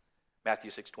also.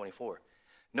 Matthew 6:24.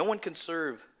 No one can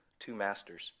serve two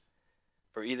masters,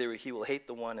 for either he will hate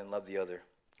the one and love the other,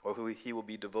 or he will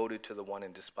be devoted to the one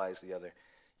and despise the other.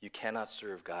 You cannot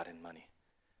serve God and money.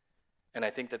 And I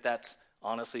think that that's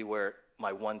honestly where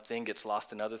my one thing gets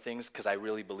lost in other things, because I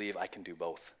really believe I can do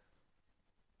both.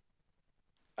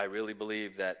 I really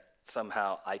believe that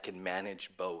somehow I can manage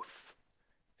both.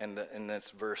 And in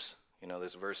this verse,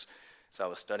 as I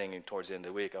was studying it towards the end of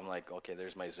the week, I'm like, okay,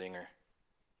 there's my zinger.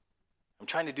 I'm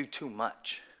trying to do too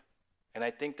much. And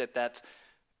I think that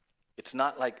it's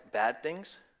not like bad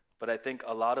things, but I think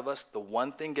a lot of us, the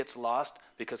one thing gets lost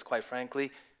because, quite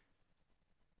frankly,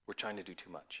 we're trying to do too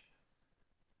much.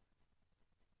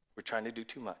 We're trying to do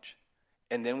too much.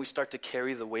 And then we start to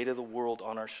carry the weight of the world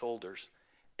on our shoulders.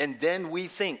 And then we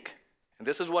think, and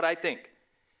this is what I think,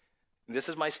 and this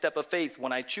is my step of faith.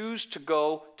 When I choose to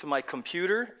go to my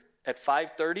computer at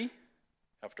 5:30,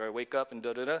 after I wake up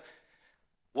and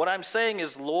what I'm saying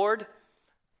is, Lord,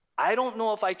 I don't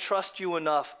know if I trust you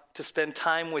enough to spend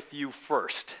time with you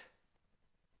first.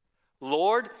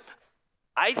 Lord,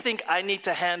 I think I need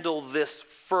to handle this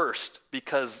first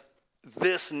because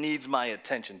this needs my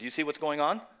attention. Do you see what's going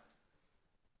on?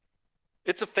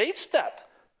 It's a faith step.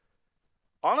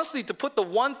 Honestly, to put the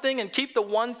one thing and keep the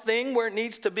one thing where it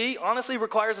needs to be, honestly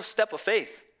requires a step of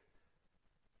faith.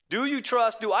 Do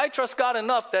I trust God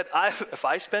enough that if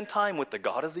I spend time with the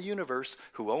God of the universe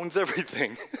who owns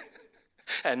everything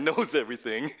and knows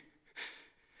everything,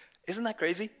 isn't that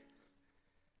crazy?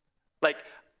 Like,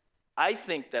 I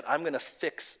think that I'm going to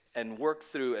fix and work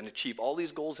through and achieve all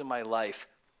these goals in my life,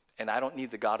 and I don't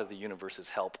need the God of the universe's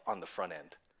help on the front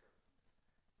end.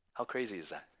 How crazy is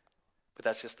that? But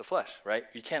that's just the flesh, right?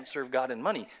 You can't serve God in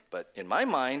money. But in my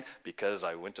mind, because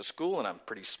I went to school and I'm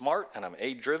pretty smart and I'm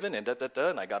A-driven and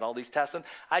and I got all these tasks done,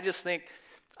 I just think,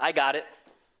 I got it.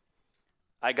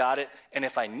 And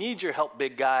if I need your help,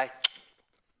 big guy,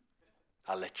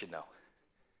 I'll let you know.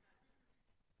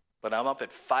 But I'm up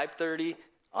at 5:30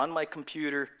 on my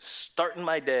computer, starting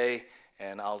my day,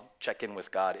 and I'll check in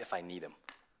with God if I need him.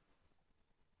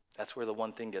 That's where the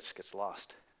one thing gets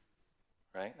lost.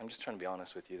 Right? I'm just trying to be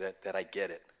honest with you that I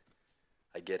get it.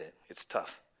 I get it. It's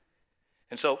tough.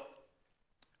 And so,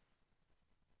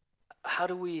 how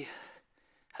do we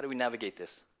navigate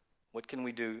this? What can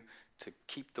we do to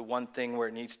keep the one thing where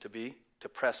it needs to be, to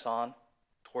press on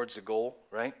towards the goal,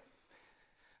 right?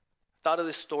 I thought of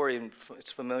this story, and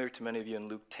it's familiar to many of you in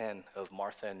Luke 10 of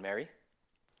Martha and Mary.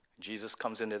 Jesus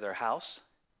comes into their house,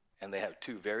 and they have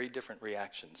two very different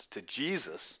reactions to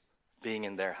Jesus being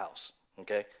in their house,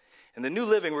 okay? In the New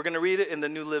Living, we're going to read it in the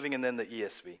New Living and then the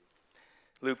ESV.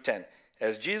 Luke 10.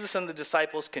 As Jesus and the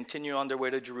disciples continued on their way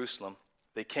to Jerusalem,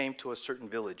 they came to a certain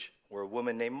village where a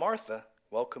woman named Martha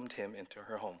welcomed him into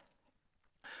her home.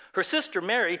 Her sister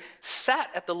Mary sat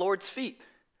at the Lord's feet,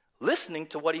 listening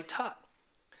to what he taught.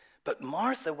 But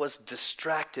Martha was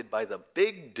distracted by the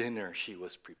big dinner she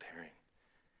was preparing.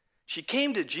 She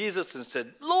came to Jesus and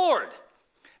said, Lord,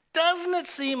 doesn't it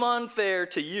seem unfair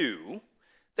to you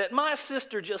that my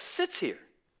sister just sits here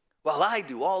while I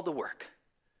do all the work?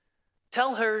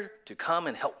 Tell her to come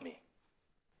and help me.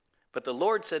 But the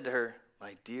Lord said to her,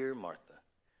 my dear Martha,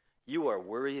 you are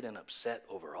worried and upset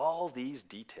over all these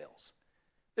details.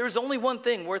 There is only one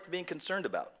thing worth being concerned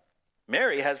about.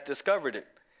 Mary has discovered it,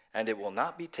 and it will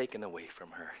not be taken away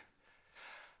from her.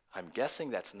 I'm guessing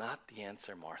that's not the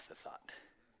answer Martha thought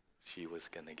she was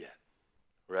going to get,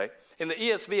 right? In the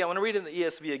ESV, I want to read in the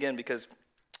ESV again because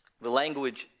the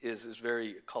language is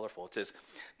very colorful. It says,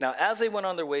 now as they went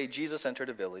on their way, Jesus entered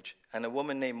a village, and a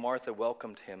woman named Martha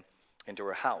welcomed him into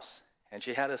her house. And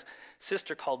she had a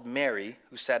sister called Mary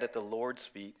who sat at the Lord's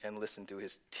feet and listened to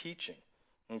his teaching.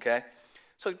 Okay?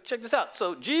 So check this out.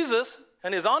 So Jesus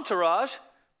and his entourage,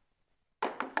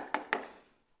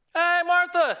 hey,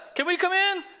 Martha, can we come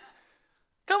in?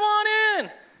 Come on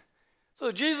in.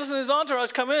 So Jesus and his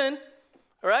entourage come in,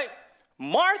 all right?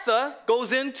 Martha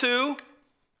goes into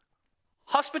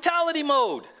hospitality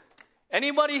mode.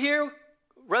 Anybody here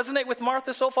resonate with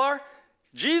Martha so far?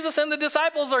 Jesus and the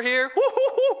disciples are here.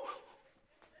 Woo-hoo-hoo.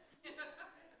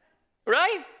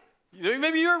 Right?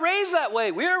 Maybe you were raised that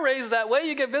way. We were raised that way.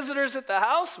 You get visitors at the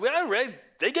house.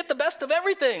 They get the best of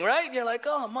everything, right? You're like,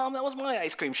 oh, Mom, that was my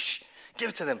ice cream. Shh, give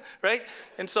it to them, right?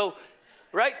 And so,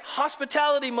 right,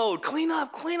 hospitality mode. Clean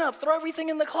up, throw everything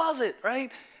in the closet,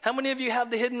 right? How many of you have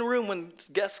the hidden room when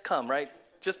guests come, right?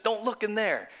 Just don't look in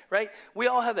there, right? We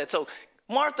all have that. So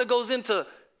Martha goes into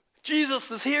Jesus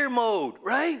is here mode,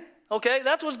 right? Okay,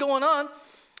 that's what's going on.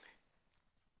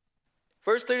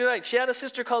 Verse 39, she had a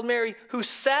sister called Mary who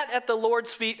sat at the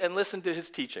Lord's feet and listened to his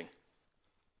teaching.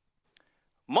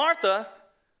 Martha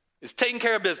is taking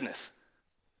care of business.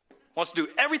 Wants to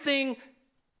do everything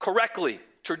correctly,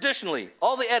 traditionally,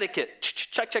 all the etiquette.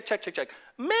 Check.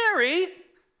 Mary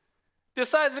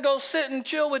decides to go sit and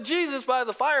chill with Jesus by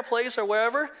the fireplace or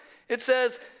wherever. It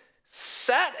says,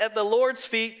 sat at the Lord's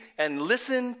feet and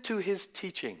listened to his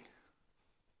teaching.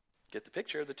 Get the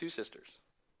picture of the two sisters.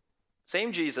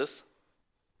 Same Jesus.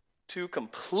 Two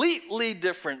completely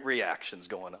different reactions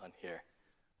going on here,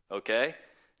 okay?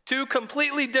 Two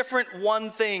completely different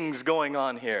one things going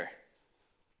on here,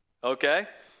 okay?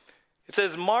 It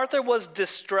says Martha was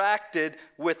distracted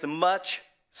with much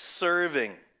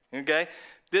serving, okay?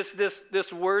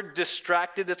 This word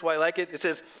distracted, that's why I like it. It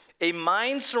says a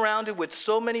mind surrounded with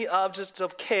so many objects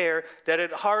of care that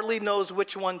it hardly knows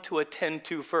which one to attend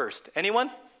to first.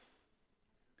 Anyone?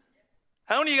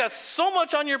 How many of you got so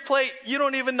much on your plate you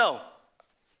don't even know?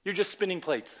 You're just spinning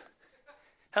plates.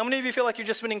 How many of you feel like you're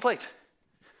just spinning plates?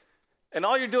 And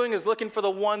all you're doing is looking for the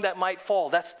one that might fall.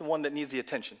 That's the one that needs the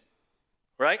attention,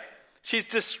 right?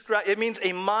 It means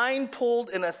a mind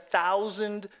pulled in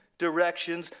 1,000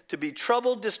 directions, to be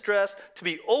troubled, distressed, to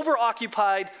be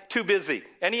overoccupied, too busy.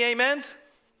 Any amens?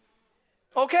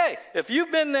 Okay, if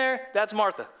you've been there, that's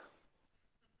Martha.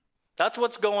 That's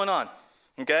what's going on,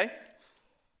 okay?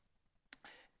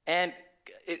 And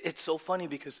it's so funny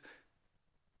because,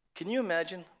 can you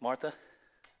imagine Martha?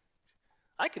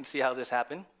 I can see how this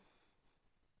happened.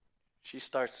 She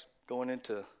starts going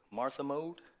into Martha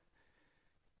mode,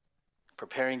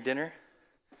 preparing dinner.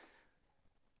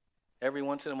 Every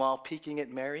once in a while, peeking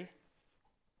at Mary.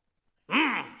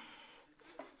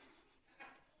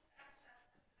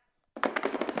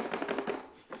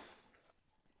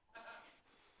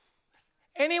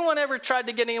 Anyone ever tried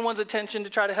to get anyone's attention to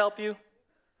try to help you?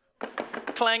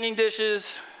 Clanging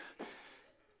dishes.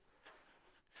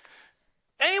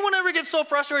 Anyone ever get so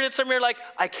frustrated somewhere like,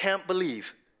 I can't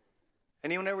believe?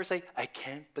 Anyone ever say, I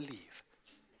can't believe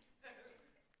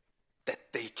that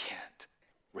they can't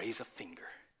raise a finger?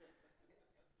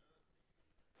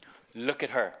 Look at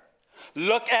her.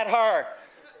 Look at her.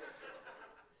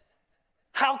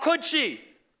 How could she?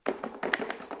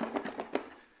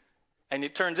 And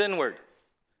it turns inward.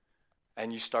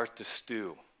 And you start to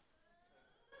stew.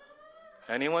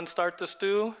 Anyone start to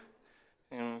stew?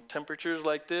 Temperatures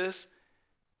like this.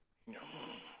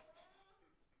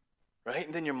 Right?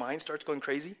 And then your mind starts going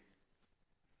crazy.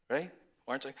 Right?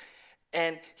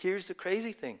 And here's the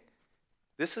crazy thing.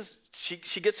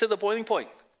 She gets to the boiling point.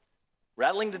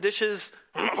 Rattling the dishes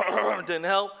didn't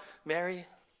help. Mary,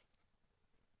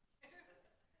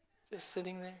 just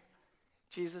sitting there.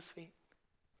 Jesus' feet,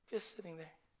 just sitting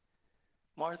there.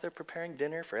 Martha preparing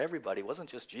dinner for everybody. It wasn't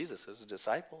just Jesus, it was his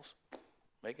disciples.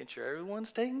 Making sure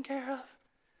everyone's taken care of.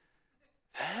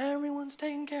 Everyone's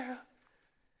taken care of.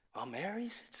 While Mary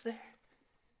sits there.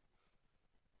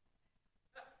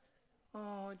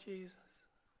 Oh, Jesus.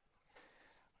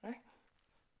 Right?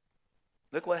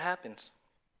 Look what happens.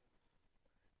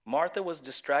 Martha was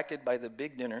distracted by the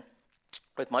big dinner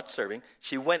with much serving.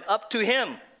 She went up to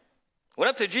him, went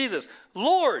up to Jesus.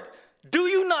 Lord, do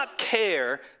you not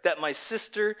care that my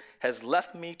sister has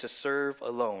left me to serve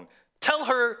alone? Tell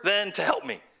her then to help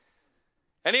me.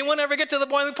 Anyone ever get to the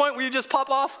boiling point where you just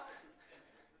pop off?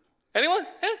 Anyone?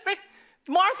 Right?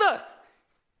 Martha.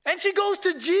 And she goes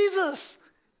to Jesus.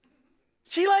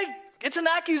 It's an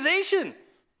accusation.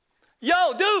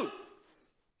 Yo, dude,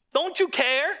 don't you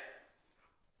care?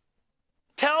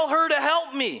 Tell her to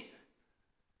help me.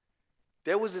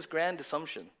 There was this grand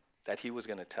assumption that he was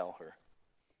going to tell her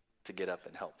to get up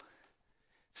and help.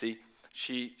 See,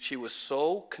 She was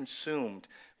so consumed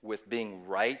with being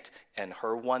right and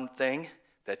her one thing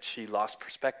that she lost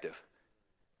perspective.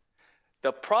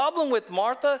 The problem with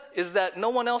Martha is that no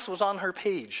one else was on her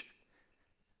page.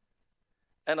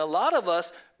 And a lot of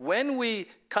us, when we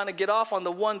kind of get off on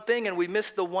the one thing and we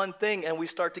miss the one thing and we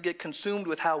start to get consumed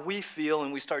with how we feel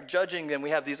and we start judging and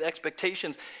we have these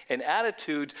expectations and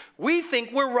attitudes, we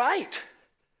think we're right.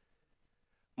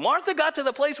 Martha got to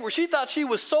the place where she thought she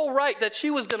was so right that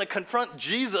she was going to confront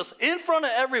Jesus in front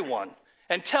of everyone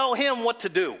and tell him what to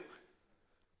do.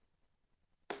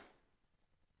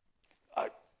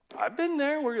 I've been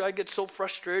there where I get so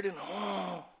frustrated.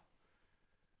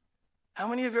 How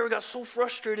many of you ever got so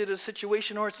frustrated at a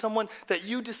situation or at someone that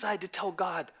you decide to tell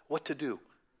God what to do?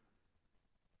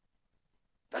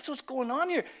 That's what's going on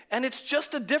here. And it's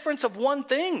just a difference of one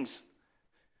thing.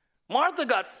 Martha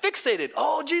got fixated.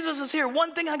 Oh, Jesus is here.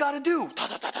 One thing I got to do.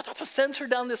 Sends her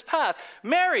down this path.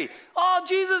 Mary, oh,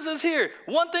 Jesus is here.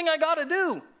 One thing I got to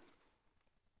do.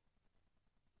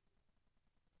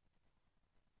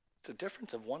 It's a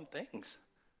difference of one thing.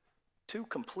 Two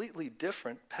completely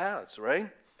different paths, right?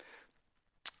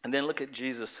 And then look at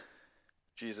Jesus'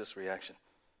 reaction.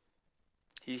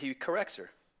 He corrects her.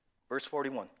 Verse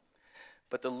 41.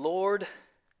 But the Lord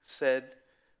answered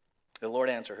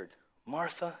her,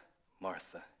 Martha,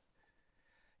 Martha,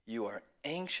 you are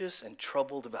anxious and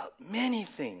troubled about many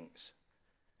things,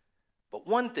 but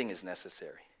one thing is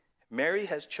necessary. Mary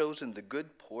has chosen the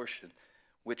good portion,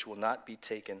 which will not be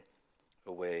taken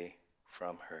away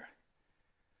from her.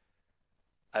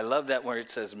 I love that where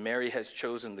it says Mary has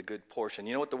chosen the good portion.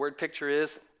 You know what the word picture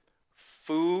is?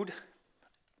 Food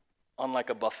on like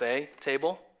a buffet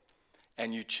table,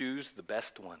 and you choose the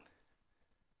best one.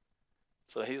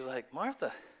 So he's like,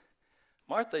 Martha,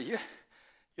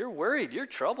 you're worried, you're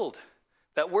troubled.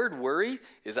 That word worry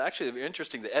is actually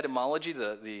interesting. The etymology,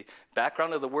 the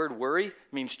background of the word worry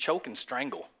means choke and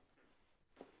strangle.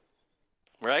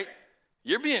 Right?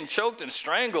 You're being choked and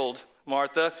strangled,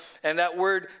 Martha. And that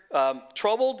word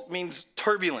troubled means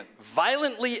turbulent,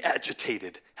 violently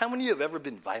agitated. How many of you have ever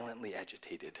been violently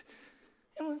agitated?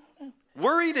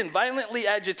 Worried and violently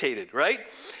agitated, right?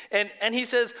 And he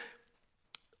says,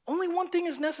 only one thing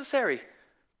is necessary.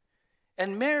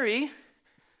 And Mary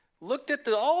looked at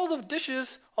all the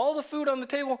dishes, all the food on the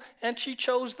table, and she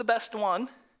chose the best one.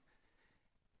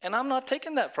 And I'm not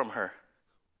taking that from her.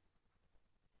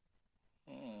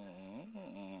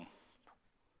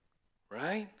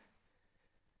 Right?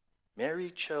 Mary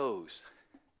chose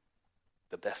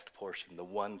the best portion, the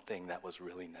one thing that was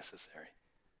really necessary.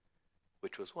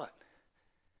 Which was what?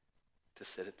 To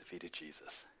sit at the feet of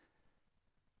Jesus.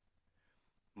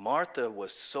 Martha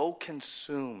was so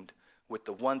consumed with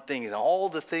the one thing and all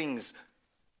the things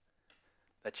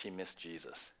that she missed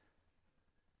Jesus.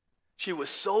 She was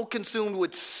so consumed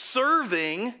with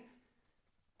serving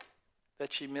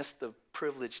that she missed the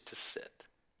privilege to sit.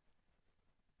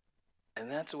 And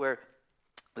that's where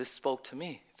this spoke to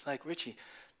me. It's like, Richie,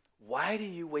 why do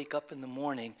you wake up in the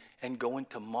morning and go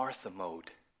into Martha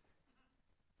mode?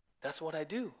 That's what I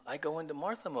do. I go into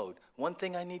Martha mode. One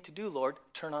thing I need to do, Lord,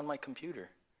 turn on my computer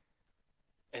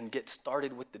and get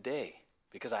started with the day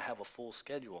because I have a full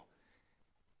schedule.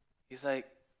 He's like,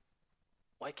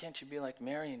 why can't you be like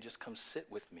Mary and just come sit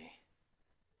with me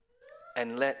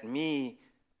and let me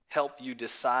help you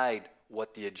decide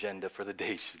what the agenda for the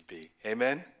day should be?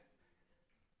 Amen?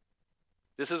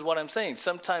 This is what I'm saying.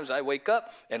 Sometimes I wake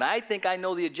up and I think I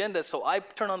know the agenda, so I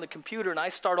turn on the computer and I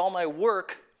start all my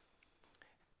work.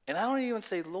 And I don't even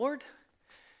say, Lord,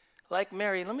 like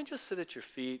Mary, let me just sit at your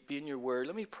feet, be in your word,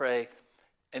 let me pray,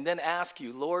 and then ask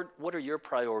you, Lord, what are your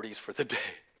priorities for the day?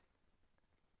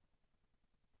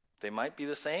 They might be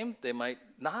the same, they might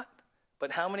not.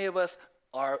 But how many of us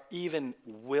are even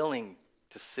willing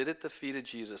to sit at the feet of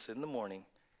Jesus in the morning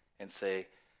and say,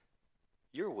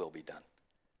 your will be done?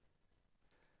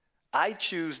 I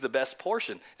choose the best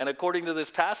portion. And according to this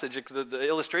passage, the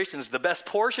illustrations, the best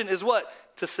portion is what?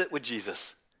 To sit with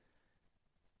Jesus.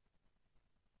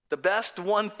 The best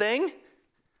one thing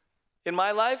in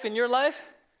my life, in your life,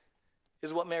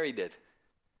 is what Mary did.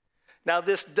 Now,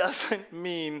 this doesn't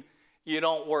mean you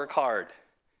don't work hard.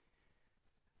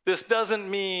 This doesn't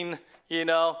mean,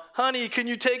 honey, can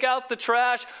you take out the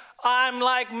trash? I'm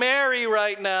like Mary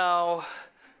right now.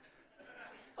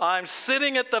 I'm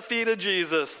sitting at the feet of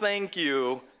Jesus. Thank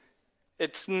you.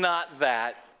 It's not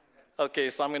that. Okay,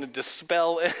 so I'm going to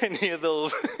dispel any of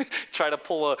those. try to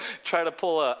pull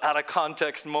a out of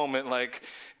context moment like,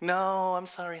 no, I'm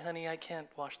sorry, honey, I can't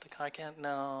wash the car.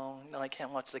 No, I can't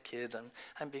watch the kids.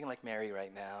 I'm being like Mary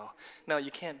right now. No,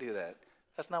 you can't do that.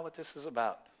 That's not what this is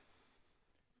about.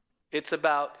 It's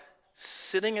about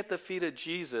sitting at the feet of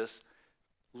Jesus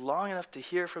long enough to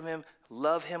hear from him,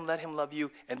 love him, let him love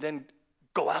you, and then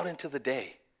go out into the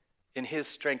day in his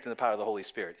strength and the power of the Holy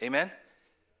Spirit. Amen?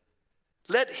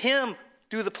 Let him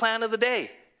do the plan of the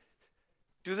day.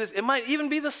 Do this. It might even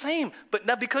be the same, but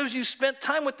now because you spent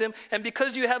time with them and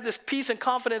because you have this peace and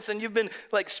confidence and you've been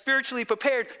like spiritually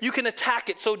prepared, you can attack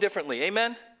it so differently.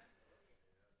 Amen?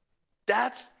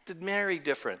 That's the Mary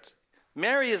difference.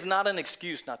 Mary is not an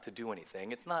excuse not to do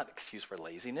anything. It's not an excuse for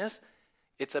laziness.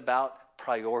 It's about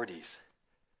priorities.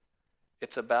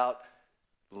 It's about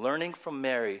learning from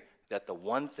Mary that the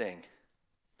one thing,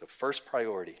 the first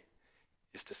priority,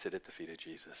 is to sit at the feet of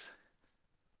Jesus.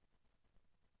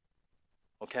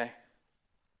 Okay?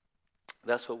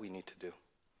 That's what we need to do.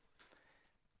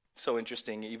 So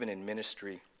interesting, even in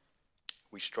ministry,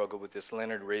 we struggle with this.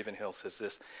 Leonard Ravenhill says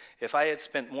this: if I had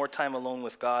spent more time alone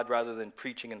with God rather than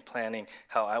preaching and planning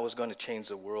how I was going to change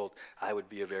the world, I would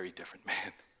be a very different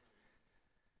man.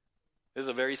 This is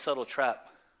a very subtle trap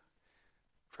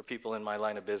for people in my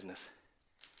line of business,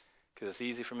 because it's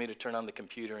easy for me to turn on the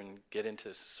computer and get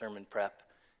into sermon prep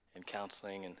and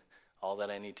counseling and all that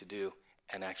I need to do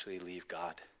and actually leave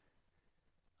God.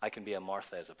 I can be a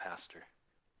Martha as a pastor.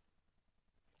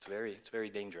 It's very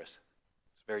dangerous.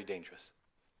 It's very dangerous.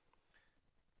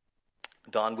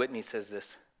 Don Whitney says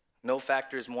this: no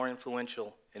factor is more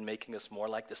influential in making us more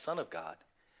like the Son of God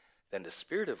than the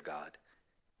Spirit of God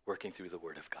working through the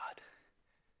Word of God.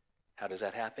 How does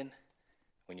that happen?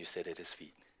 When you sit at his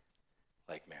feet,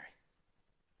 like Mary.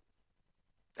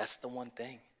 That's the one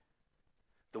thing.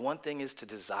 The one thing is to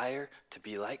desire to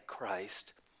be like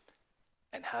Christ.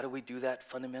 And how do we do that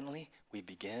fundamentally? We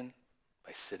begin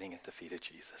by sitting at the feet of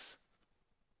Jesus.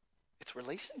 It's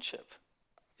relationship.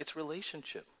 It's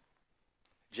relationship.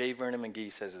 J. Vernon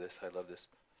McGee says this. I love this.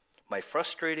 My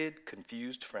frustrated,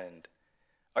 confused friend,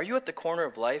 are you at the corner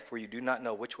of life where you do not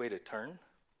know which way to turn?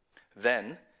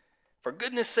 Then, for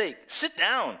goodness sake, sit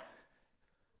down.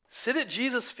 Sit at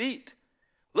Jesus' feet.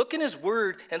 Look in his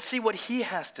word and see what he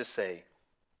has to say.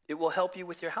 It will help you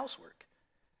with your housework.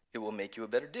 It will make you a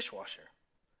better dishwasher.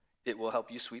 It will help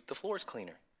you sweep the floors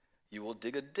cleaner. You will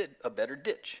dig a better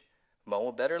ditch, mow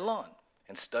a better lawn,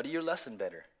 and study your lesson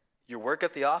better. Your work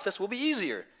at the office will be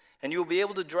easier, and you will be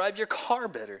able to drive your car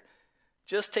better.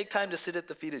 Just take time to sit at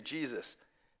the feet of Jesus.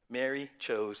 Mary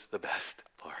chose the best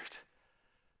part.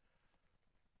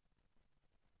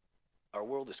 Our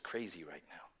world is crazy right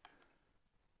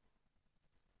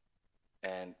now.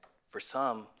 And for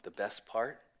some, the best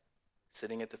part,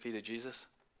 sitting at the feet of Jesus,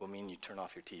 will mean you turn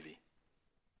off your TV.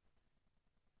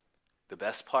 The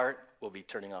best part will be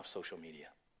turning off social media.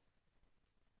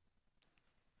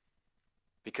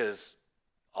 Because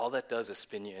all that does is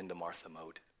spin you into Martha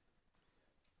mode.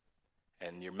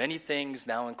 And your many things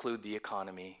now include the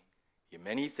economy. Your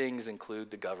many things include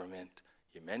the government.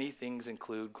 Your many things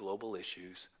include global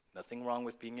issues. Nothing wrong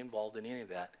with being involved in any of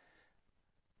that.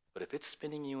 But if it's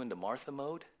spinning you into Martha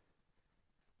mode,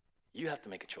 you have to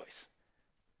make a choice.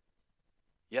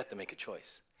 You have to make a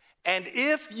choice. And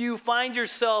if you find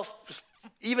yourself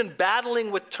even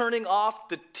battling with turning off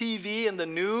the TV and the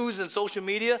news and social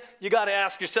media, you got to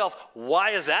ask yourself,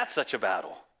 why is that such a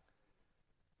battle?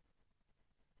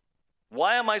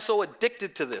 Why am I so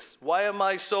addicted to this? Why am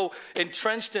I so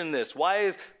entrenched in this? What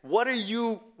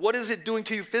is it doing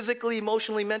to you physically,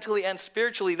 emotionally, mentally, and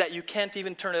spiritually that you can't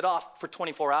even turn it off for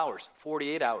 24 hours,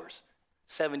 48 hours,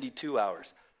 72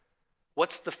 hours?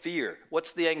 What's the fear?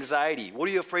 What's the anxiety? What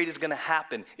are you afraid is going to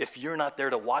happen if you're not there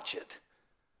to watch it?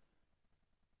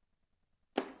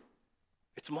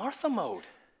 It's Martha mode.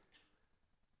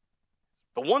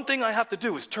 The one thing I have to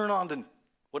do is turn on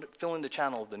fill in the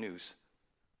channel of the news.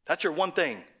 That's your one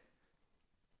thing.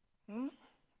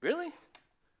 Really?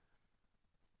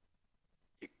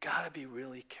 You got to be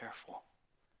really careful.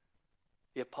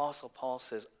 The Apostle Paul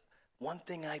says, one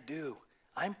thing I do,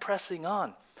 I'm pressing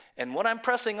on. And what I'm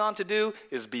pressing on to do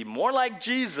is be more like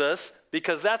Jesus,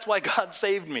 because that's why God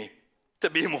saved me, to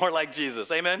be more like Jesus.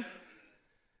 Amen?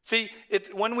 See, it's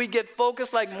when we get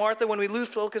focused like Martha, when we lose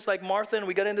focus like Martha and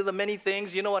we get into the many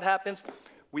things, you know what happens?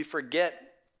 We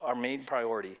forget our main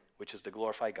priority, which is to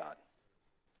glorify God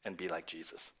and be like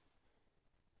Jesus.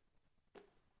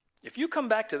 If you come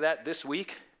back to that this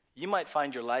week, you might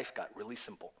find your life got really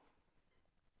simple.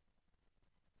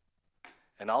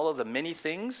 And all of the many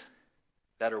things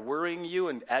that are worrying you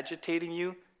and agitating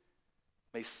you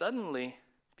may suddenly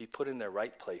be put in their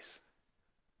right place.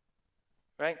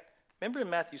 Right? Remember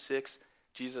in Matthew 6,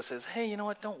 Jesus says, hey, you know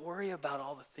what? Don't worry about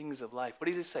all the things of life. What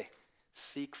does he say?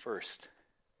 Seek first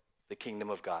the kingdom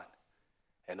of God,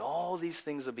 and all these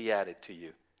things will be added to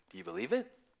you. Do you believe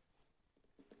it?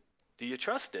 Do you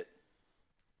trust it?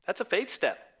 That's a faith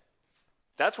step.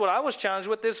 That's what I was challenged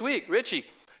with this week. Richie,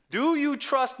 do you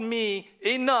trust me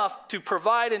enough to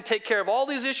provide and take care of all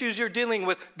these issues you're dealing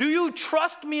with? Do you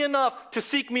trust me enough to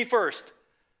seek me first?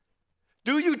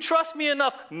 Do you trust me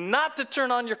enough not to turn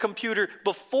on your computer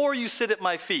before you sit at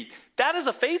my feet? That is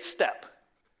a faith step.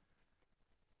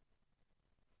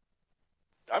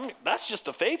 I mean, that's just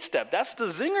a faith step. That's the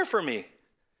zinger for me.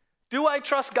 Do I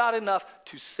trust God enough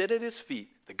to sit at his feet,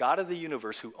 the God of the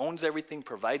universe who owns everything,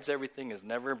 provides everything, has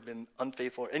never been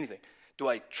unfaithful or anything? Do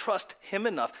I trust him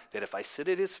enough that if I sit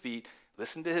at his feet,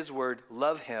 listen to his word,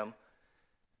 love him,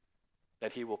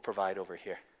 that he will provide over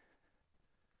here?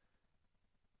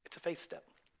 It's a faith step.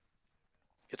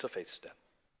 It's a faith step.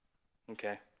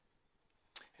 Okay?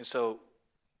 And so,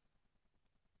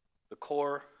 the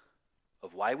core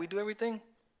of why we do everything is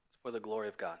for the glory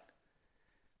of God.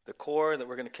 The core that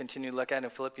we're going to continue to look at in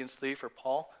Philippians 3 for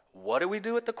Paul, what do we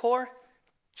do at the core?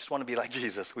 Just want to be like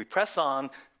Jesus. We press on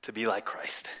to be like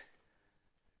Christ.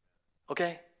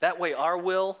 Okay? That way our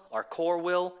will, our core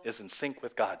will, is in sync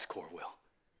with God's core will.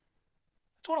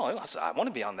 That's what I want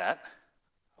to be on that.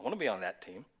 I want to be on that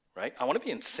team, right? I want to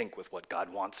be in sync with what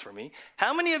God wants for me.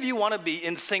 How many of you want to be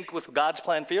in sync with God's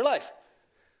plan for your life?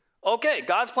 Okay,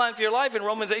 God's plan for your life in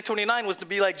Romans 8:29 was to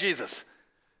be like Jesus.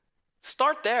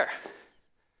 Start there.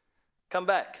 Come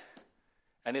back.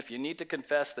 And if you need to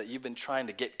confess that you've been trying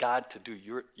to get God to do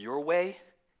your way,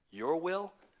 your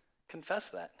will, confess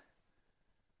that.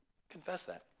 Confess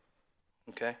that.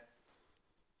 Okay?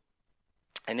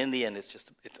 And in the end, it's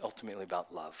ultimately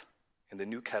about love. In the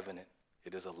new covenant,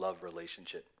 it is a love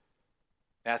relationship.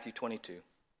 Matthew 22.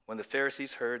 When the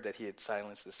Pharisees heard that he had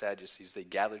silenced the Sadducees, they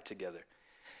gathered together.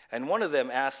 And one of them,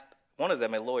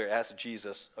 a lawyer, asked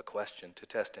Jesus a question to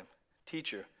test him.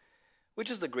 Teacher,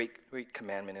 which is the great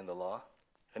commandment in the law?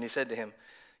 And he said to him,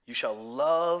 you shall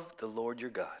love the Lord your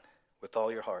God with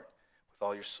all your heart, with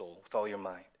all your soul, with all your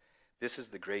mind. This is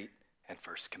the great and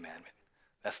first commandment.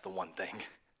 That's the one thing.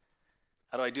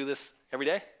 How do I do this every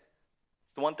day?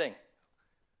 The one thing.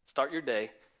 Start your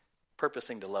day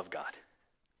purposing to love God.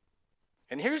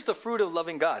 And here's the fruit of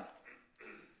loving God.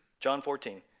 John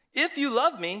 14. If you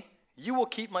love me, you will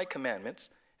keep my commandments,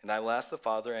 and I will ask the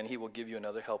Father, and he will give you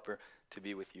another helper to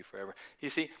be with you forever. You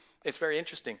see, it's very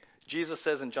interesting. Jesus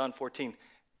says in John 14,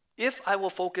 if I will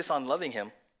focus on loving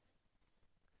him,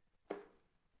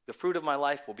 the fruit of my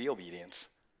life will be obedience.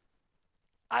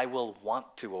 I will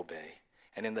want to obey.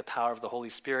 And in the power of the Holy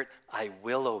Spirit, I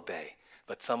will obey.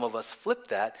 But some of us flip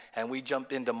that, and we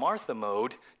jump into Martha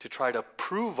mode to try to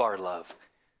prove our love.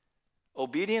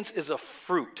 Obedience is a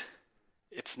fruit.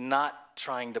 It's not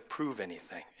trying to prove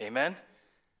anything. Amen?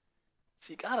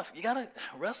 So you gotta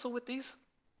wrestle with these.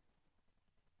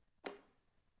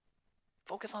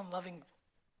 Focus on loving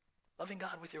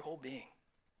God with your whole being.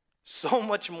 So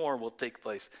much more will take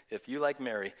place if you, like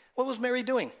Mary, what was Mary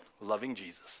doing? Loving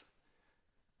Jesus.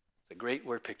 It's a great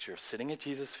word picture of sitting at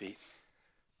Jesus' feet.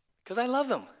 Because I love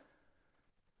him.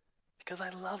 Because I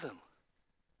love him.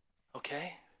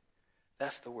 Okay?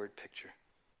 That's the word picture.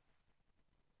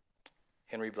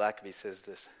 Henry Blackaby says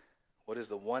this. What is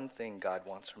the one thing God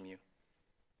wants from you?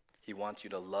 He wants you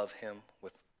to love him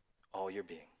with all your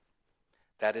being.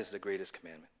 That is the greatest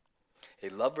commandment. A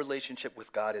love relationship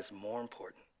with God is more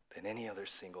important than any other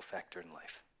single factor in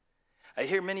life. I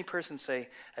hear many persons say,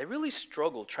 I really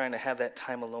struggle trying to have that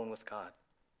time alone with God.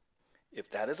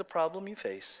 If that is a problem you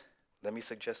face, let me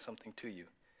suggest something to you.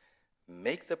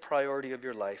 Make the priority of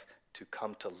your life to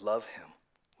come to love him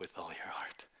with all your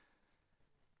heart.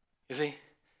 You see,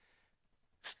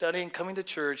 studying, coming to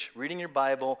church, reading your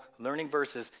Bible, learning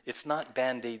verses, it's not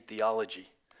Band-Aid theology.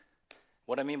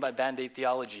 What I mean by Band-Aid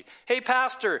theology. Hey,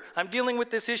 pastor, I'm dealing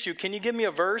with this issue. Can you give me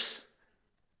a verse?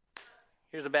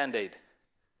 Here's a Band-Aid.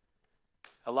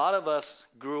 A lot of us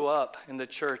grew up in the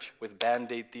church with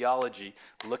Band-Aid theology,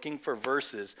 looking for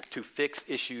verses to fix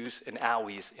issues and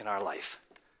owies in our life.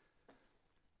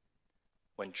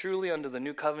 When truly under the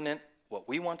new covenant, what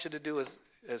we want you to do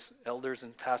as elders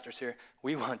and pastors here,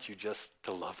 we want you just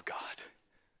to love God.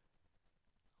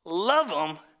 Love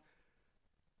him,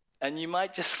 and you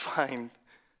might just find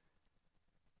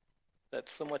that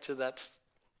so much of that,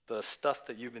 the stuff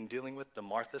that you've been dealing with, the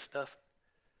Martha stuff,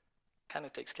 kind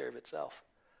of takes care of itself.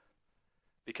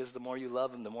 Because the more you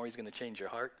love him, the more he's going to change your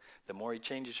heart. The more he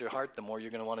changes your heart, the more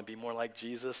you're going to want to be more like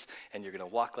Jesus, and you're going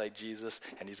to walk like Jesus,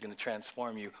 and he's going to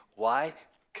transform you. Why?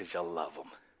 Because you love him.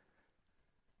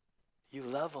 You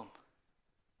love him.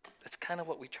 That's kind of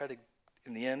what we try to,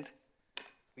 in the end,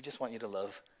 we just want you to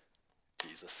love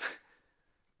Jesus.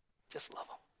 Just love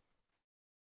him.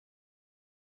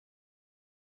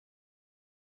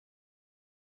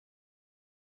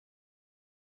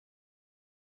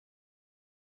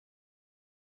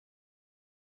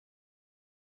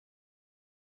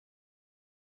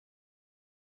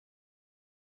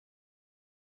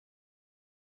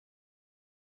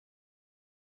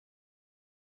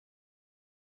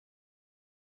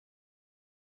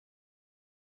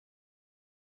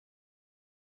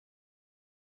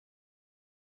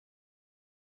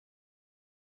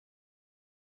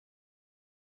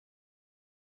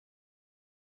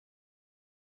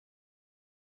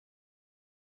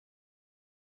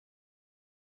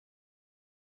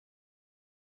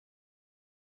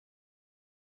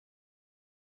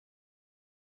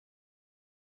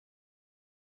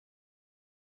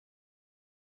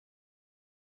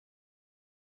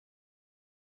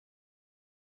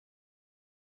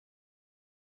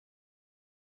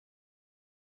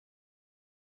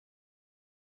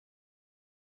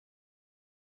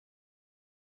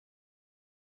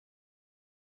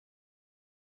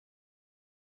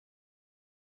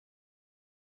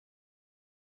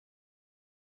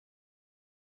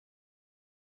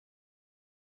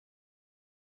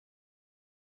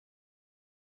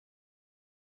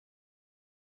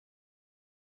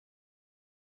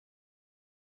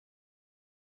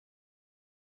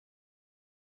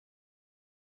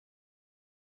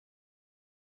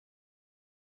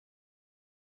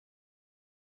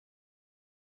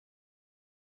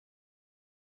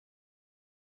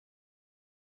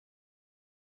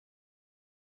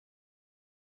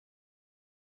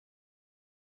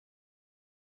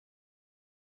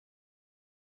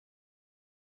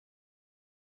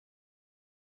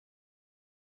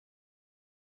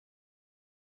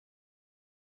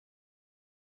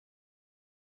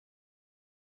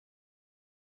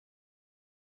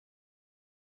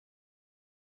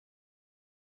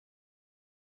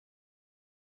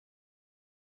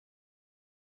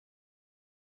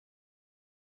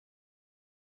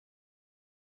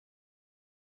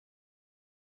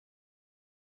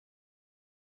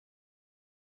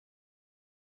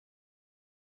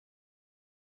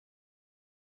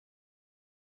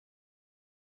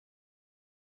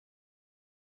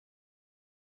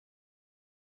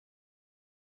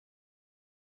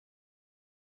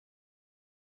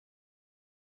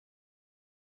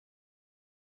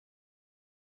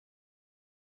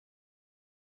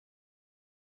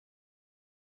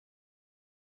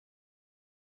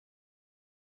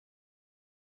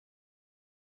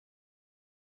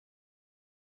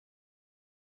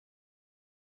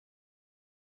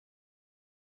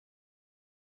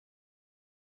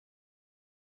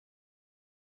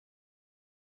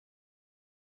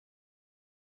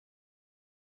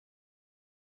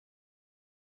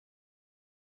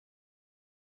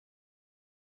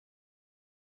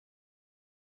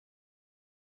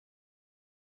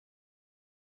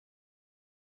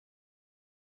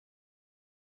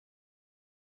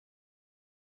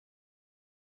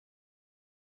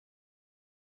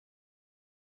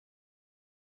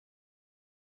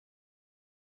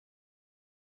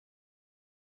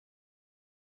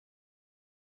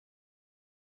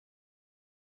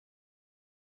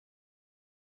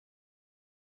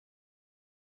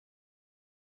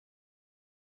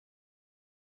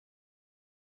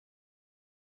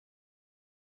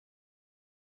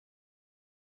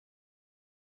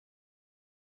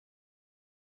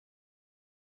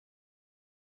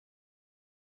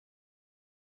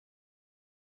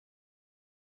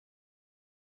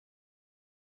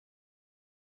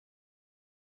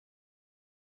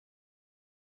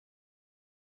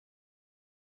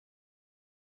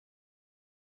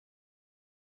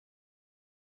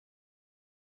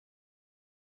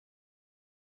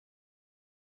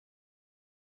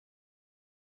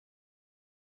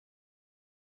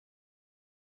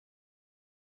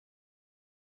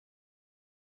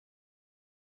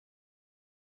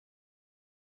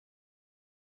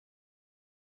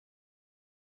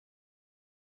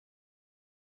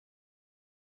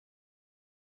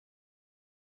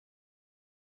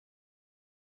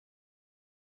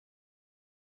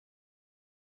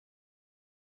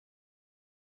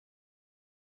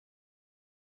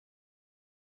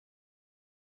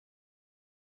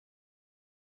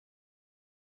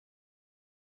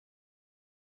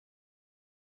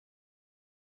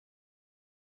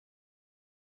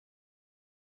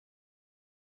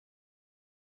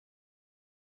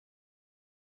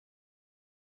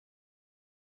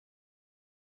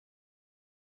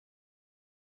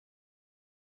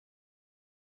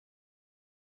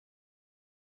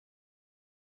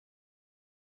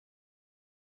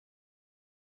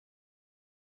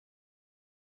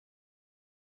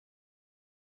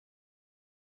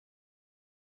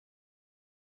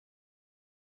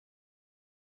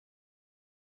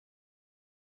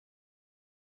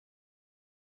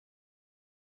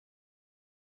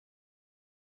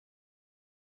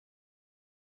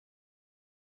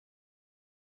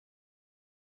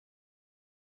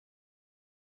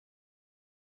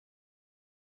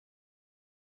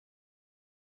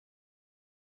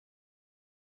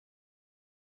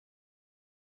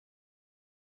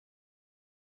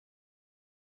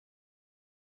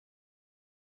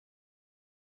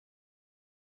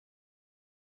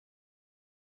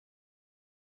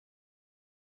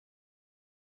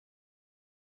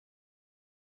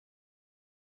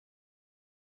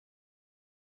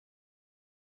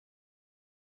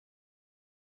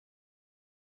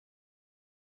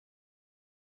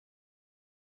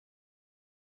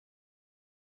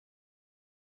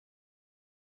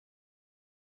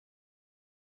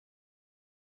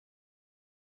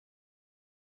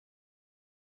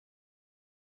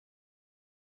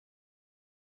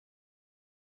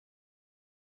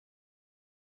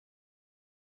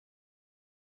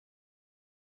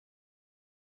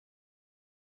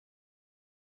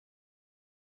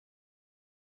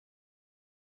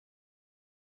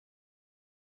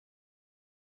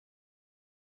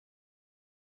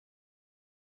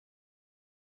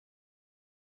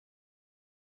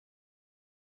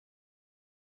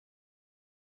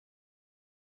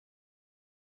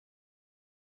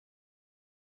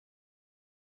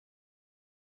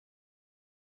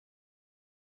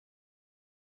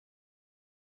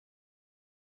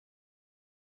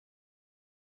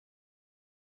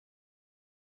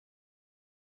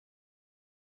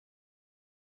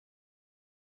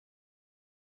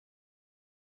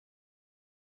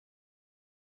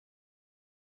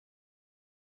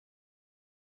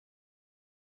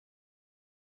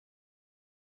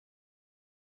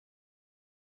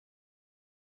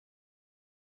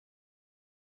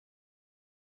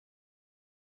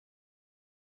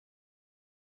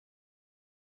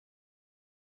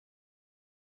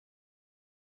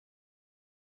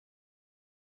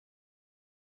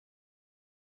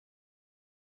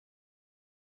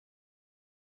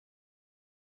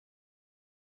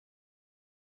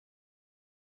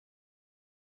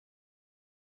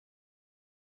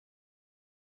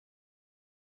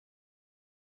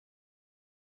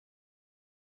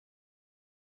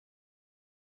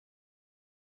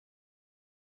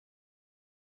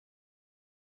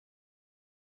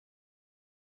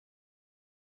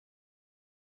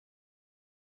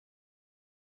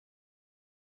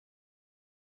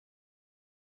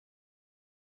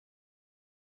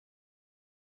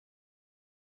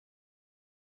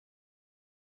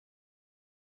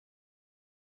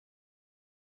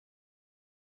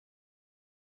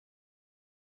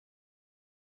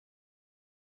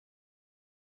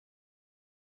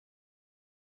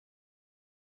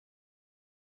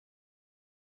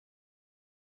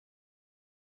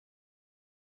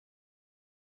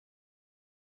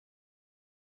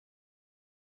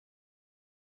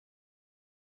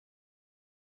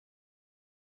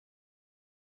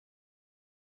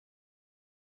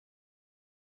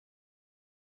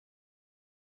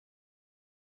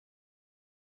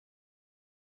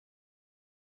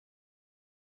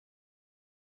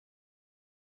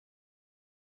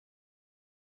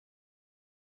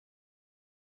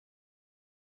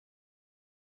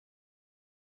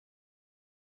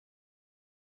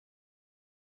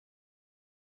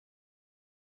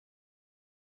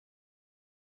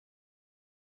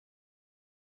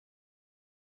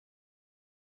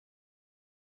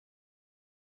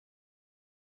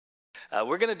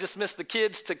 We're going to dismiss the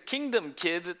kids to Kingdom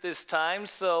Kids at this time,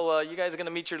 so you guys are going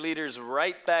to meet your leaders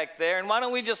right back there. And why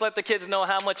don't we just let the kids know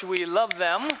how much we love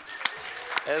them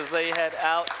as they head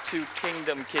out to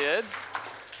Kingdom Kids.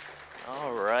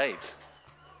 All right.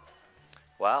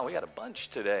 Wow, we got a bunch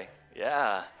today.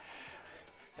 Yeah.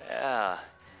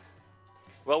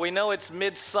 Well, we know it's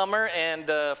midsummer and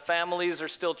families are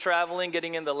still traveling,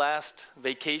 getting in the last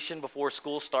vacation before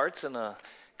school starts in a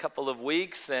couple of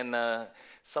weeks. And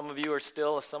some of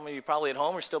you probably at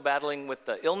home are still battling with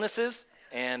the illnesses.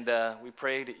 And we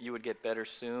pray that you would get better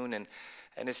soon. And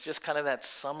it's just kind of that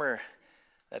summer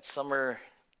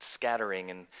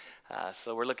scattering. And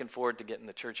so we're looking forward to getting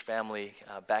the church family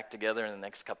back together in the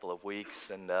next couple of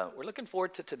weeks. And we're looking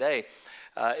forward to today.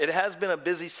 It has been a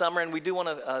busy summer, and we do want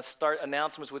to start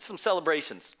announcements with some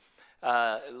celebrations.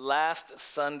 Last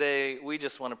Sunday, we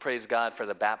just want to praise God for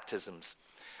the baptisms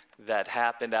that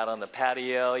happened out on the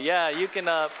patio. Yeah, you can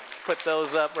put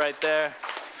those up right there.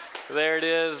 There it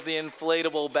is, the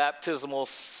inflatable baptismal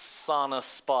sauna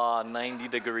spa, 90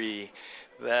 degree.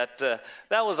 That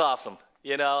was awesome.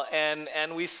 You know,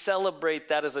 and we celebrate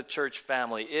that as a church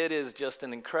family. It is just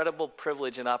an incredible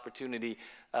privilege and opportunity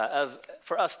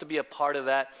for us to be a part of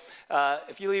that.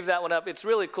 If you leave that one up, it's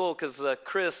really cool because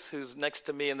Chris, who's next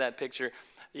to me in that picture,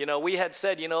 you know, we had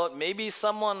said, you know, maybe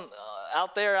someone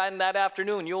out there in that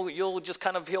afternoon, you'll just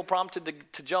kind of feel prompted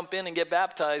to jump in and get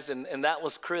baptized, and that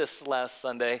was Chris last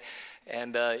Sunday.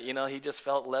 And, you know, he just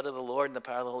felt led of the Lord and the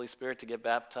power of the Holy Spirit to get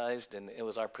baptized, and it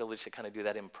was our privilege to kind of do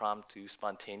that impromptu,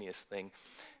 spontaneous thing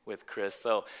with Chris.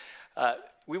 So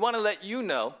we want to let you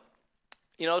know,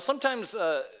 sometimes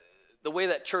the way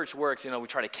that church works, we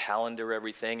try to calendar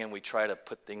everything and we try to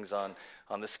put things on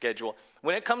the schedule.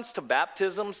 When it comes to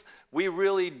baptisms, we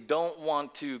really don't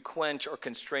want to quench or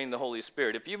constrain the Holy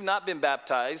Spirit. If you've not been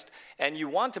baptized and you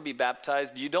want to be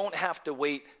baptized, you don't have to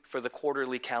wait for the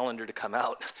quarterly calendar to come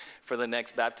out for the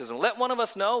next baptism. Let one of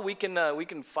us know. We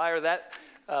can fire that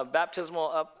baptismal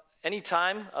up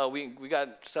anytime. We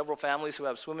got several families who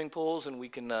have swimming pools, and we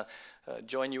can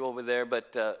join you over there.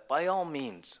 But by all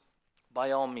means,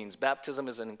 baptism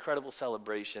is an incredible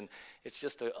celebration. It's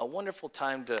just a wonderful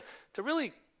time to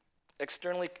really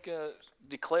externally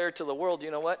declare to the world,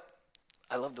 you know what?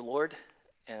 I love the Lord,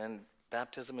 and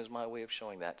baptism is my way of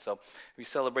showing that. So we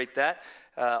celebrate that.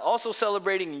 Also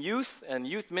celebrating youth and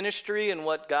youth ministry and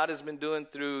what God has been doing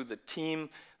through the team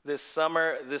this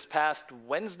summer. This past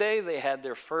Wednesday, they had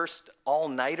their first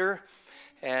all-nighter.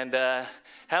 And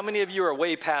how many of you are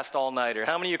way past all-nighter?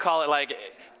 How many of you call it like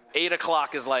 8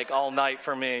 o'clock is like all night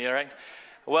for me, right?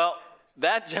 Well,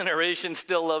 that generation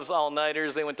still loves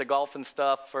all-nighters. They went to golf and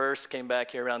stuff first, came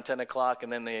back here around 10 o'clock,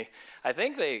 and then a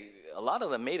lot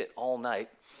of them made it all night.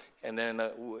 And then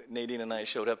Nadine and I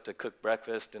showed up to cook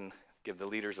breakfast and give the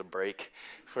leaders a break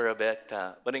for a bit.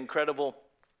 But incredible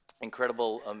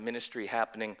ministry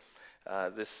happening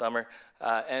this summer.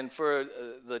 And for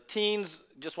the teens,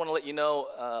 just want to let you know,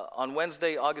 on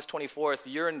Wednesday, August 24th,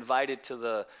 you're invited to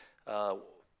the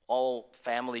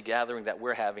all-family gathering that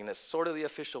we're having. That's sort of the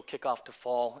official kickoff to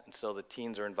fall, and so the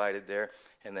teens are invited there,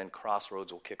 and then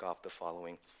Crossroads will kick off the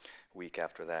following week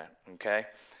after that, okay?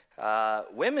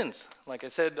 Women's, like I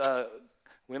said,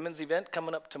 women's event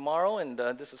coming up tomorrow, and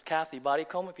this is Kathy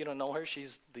Bodycomb. If you don't know her,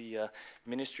 she's the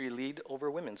ministry lead over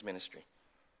women's ministry.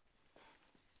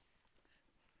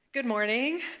 Good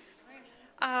morning.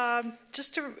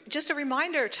 Just a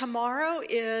reminder, tomorrow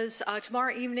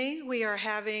evening we are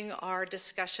having our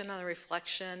discussion on the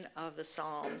reflection of the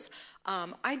Psalms.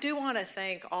 I do want to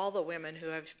thank all the women who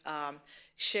have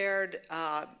shared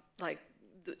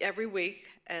every week,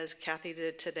 as Kathy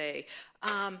did today.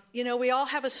 We all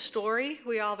have a story,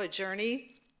 we all have a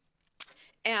journey,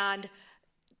 and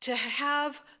to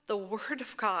have the Word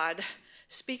of God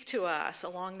speak to us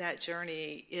along that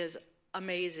journey is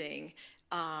amazing.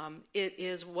 It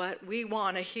is what we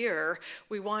want to hear.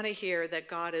 We want to hear that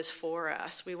God is for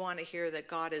us. We want to hear that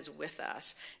God is with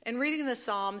us. And reading the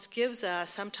Psalms gives us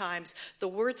sometimes the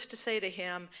words to say to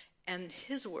Him and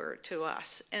His word to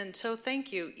us. And so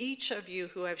thank you, each of you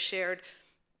who have shared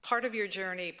part of your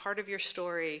journey, part of your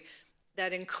story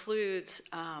that includes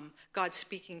God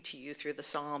speaking to you through the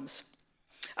Psalms.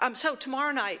 So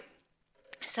tomorrow night,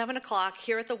 7 o'clock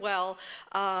here at the Well,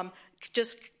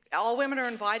 all women are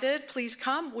invited. Please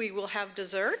come. We will have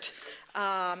dessert,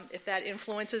 if that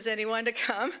influences anyone to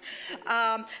come.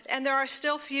 And there are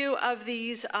still few of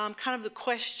these kind of the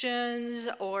questions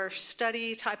or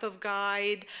study type of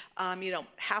guide. You don't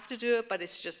have to do it, but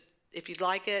it's just, if you'd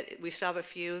like it, we still have a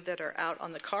few that are out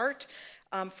on the cart.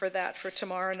 for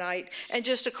tomorrow night. And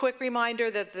just a quick reminder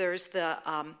that there's the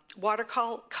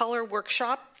watercolor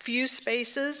workshop. Few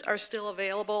spaces are still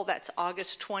available. That's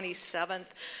August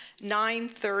 27th,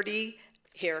 9:30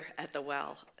 here at the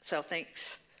Well. So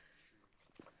thanks.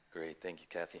 Great, thank you,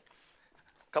 Kathy.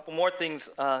 A couple more things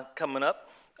coming up.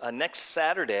 Next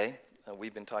Saturday,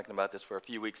 we've been talking about this for a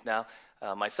few weeks now.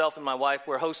 Myself and my wife,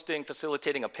 we're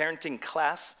facilitating a parenting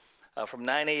class from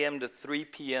 9 a.m. to 3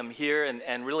 p.m. here,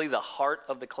 and really the heart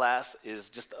of the class is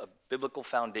just a biblical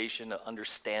foundation of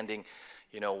understanding,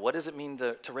 what does it mean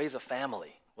to raise a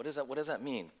family? What does that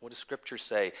mean? What does Scripture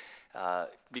say?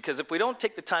 Because if we don't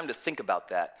take the time to think about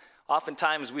that,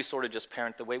 oftentimes we sort of just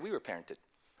parent the way we were parented,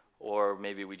 or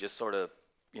maybe we just sort of,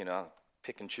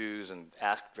 pick and choose and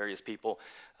ask various people.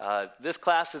 This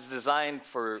class is designed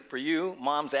for you,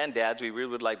 moms and dads. We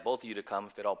really would like both of you to come,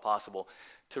 if at all possible,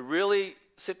 to really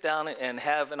sit down and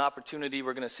have an opportunity.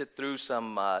 We're going to sit through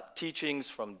some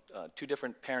teachings from 2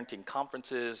 different parenting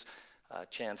conferences, a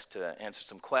chance to answer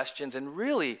some questions, and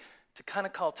really to kind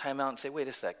of call time out and say, wait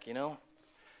a sec,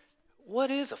 what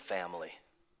is a family?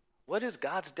 What is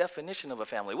God's definition of a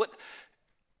family? What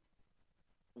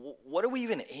are we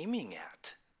even aiming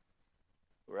at?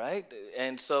 Right?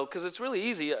 And so, because it's really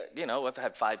easy, I've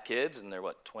had 5 kids, and they're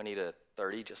 20 to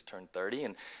 30, just turned 30,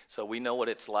 and so we know what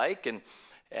it's like,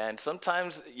 and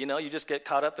sometimes, you just get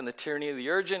caught up in the tyranny of the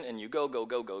urgent, and you go,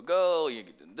 you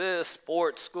do this,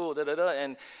 sports, school,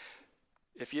 and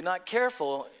if you're not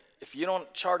careful, if you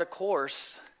don't chart a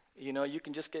course, you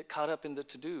can just get caught up in the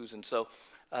to-dos. And so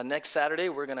next Saturday,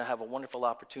 we're going to have a wonderful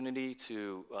opportunity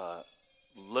to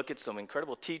look at some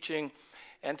incredible teaching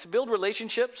and to build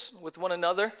relationships with one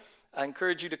another. I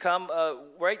encourage you to come.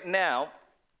 Right now,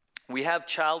 we have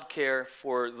childcare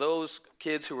for those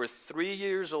kids who are 3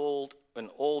 years old and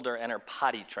older and are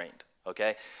potty trained,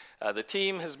 okay? The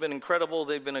team has been incredible.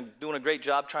 They've been doing a great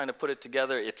job trying to put it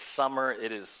together. It's summer.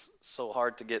 It is so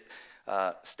hard to get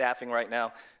staffing right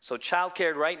now. So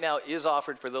childcare right now is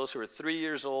offered for those who are 3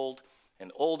 years old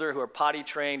and older who are potty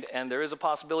trained, and there is a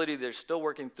possibility they're still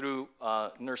working through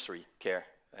nursery care.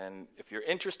 And if you're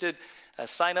interested,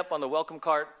 sign up on the welcome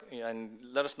cart and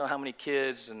let us know how many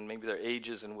kids and maybe their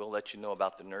ages, and we'll let you know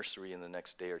about the nursery in the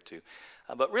next day or two.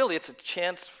 But really, it's a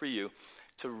chance for you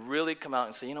to really come out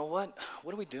and say, what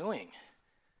are we doing?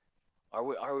 Are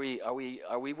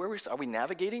we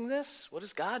navigating this? What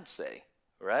does God say?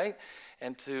 Right?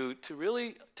 And to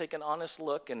really take an honest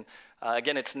look. And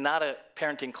again, it's not a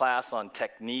parenting class on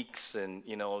techniques and,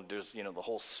 there's, the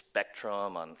whole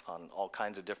spectrum on all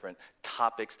kinds of different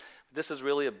topics. This is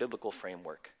really a biblical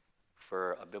framework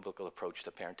for a biblical approach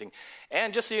to parenting.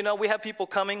 And just so you know, we have people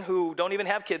coming who don't even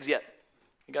have kids yet.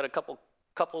 We got a couple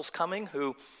couples coming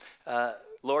who,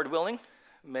 Lord willing,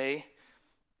 may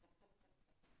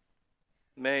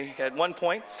at one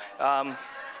point,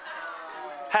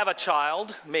 have a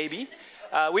child, maybe.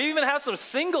 We even have some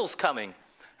singles coming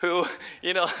who,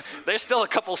 they're still a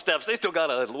couple steps. They still got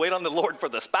to wait on the Lord for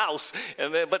the spouse.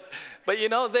 And then, but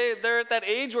they're at that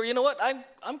age where,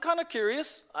 I'm kind of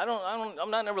curious. I'm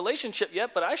not in a relationship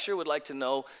yet, but I sure would like to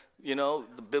know,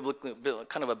 the biblical,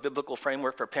 kind of a biblical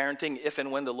framework for parenting if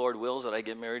and when the Lord wills that I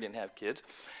get married and have kids.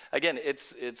 Again,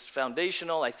 it's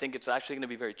foundational. I think it's actually going to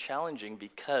be very challenging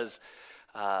because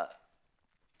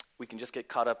we can just get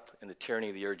caught up in the tyranny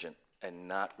of the urgent and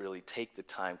not really take the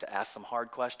time to ask some hard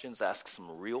questions, ask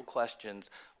some real questions.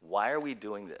 Why are we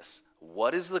doing this?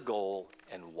 What is the goal?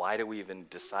 And why do we even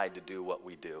decide to do what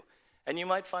we do? And you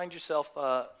might find yourself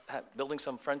building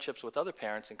some friendships with other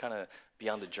parents and kind of be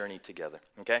on the journey together,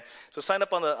 okay? So sign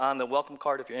up on the welcome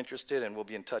card if you're interested, and we'll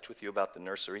be in touch with you about the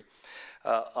nursery.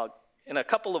 In a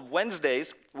couple of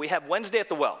Wednesdays, we have Wednesday at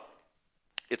the Well.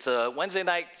 It's a Wednesday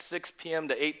night, 6 p.m.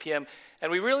 to 8 p.m.,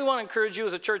 and we really want to encourage you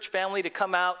as a church family to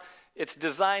come out. It's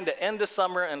designed to end the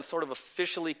summer and sort of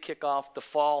officially kick off the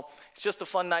fall. It's just a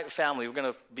fun night with family. We're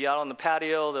going to be out on the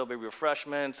patio. There'll be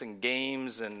refreshments and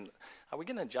games. And are we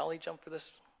getting a jolly jump for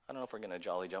this? I don't know if we're getting a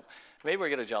jolly jump. Maybe we're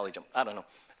getting a jolly jump. I don't know.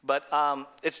 But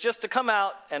it's just to come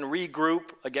out and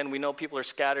regroup. Again, we know people are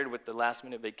scattered with the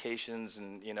last-minute vacations,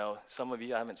 and, some of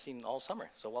you I haven't seen all summer,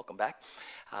 so welcome back.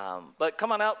 But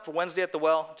come on out for Wednesday at the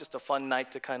Well, just a fun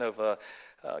night to kind of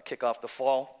kick off the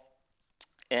fall.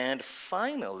 And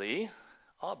finally,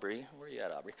 Aubrey, where are you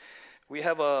at, Aubrey? We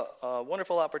have a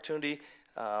wonderful opportunity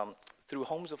through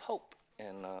Homes of Hope,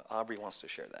 and Aubrey wants to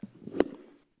share that.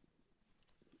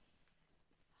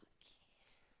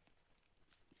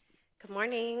 Good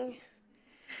morning.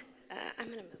 I'm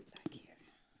going to move back here.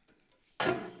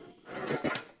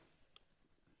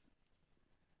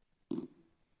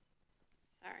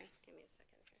 Sorry, give me a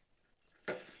second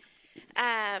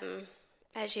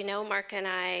here. As you know, Mark and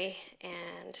I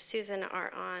and Susan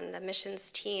are on the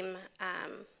missions team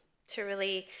to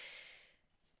really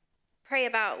pray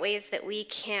about ways that we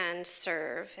can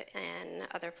serve in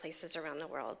other places around the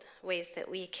world, ways that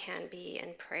we can be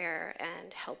in prayer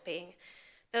and helping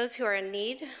those who are in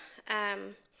need.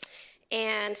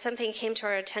 And something came to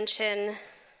our attention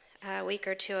a week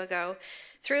or two ago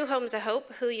through Homes of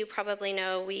Hope, who you probably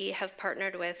know we have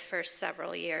partnered with for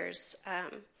several years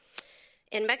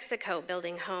in Mexico,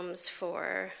 building homes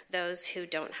for those who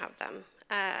don't have them.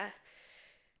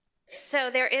 So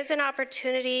there is an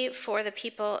opportunity for the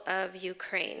people of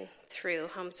Ukraine through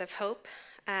Homes of Hope.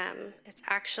 It's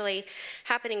actually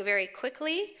happening very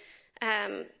quickly.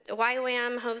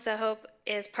 YWAM, Homes of Hope,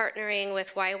 is partnering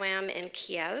with YWAM in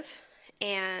Kiev,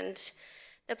 and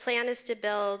the plan is to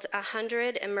build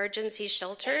 100 emergency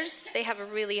shelters. They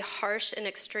have really harsh and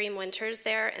extreme winters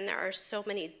there, and there are so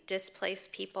many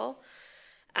displaced people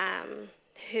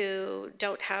who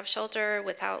don't have shelter,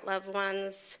 without loved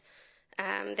ones.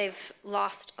 They've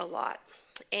lost a lot.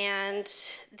 And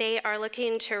they are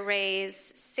looking to raise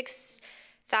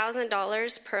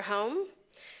 $6,000 per home.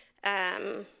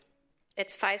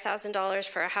 It's $5,000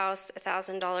 for a house,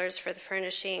 $1,000 for the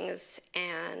furnishings,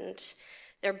 and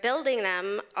they're building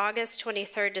them August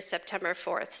 23rd to September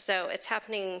 4th. So it's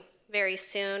happening very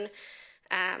soon.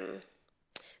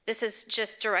 This is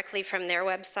just directly from their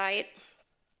website.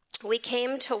 We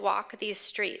came to walk these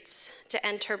streets, to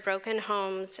enter broken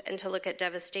homes, and to look at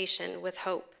devastation with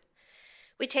hope.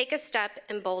 We take a step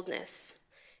in boldness.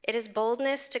 It is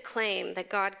boldness to claim that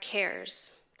God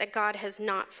cares, that God has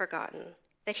not forgotten,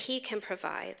 that He can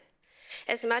provide.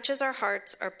 As much as our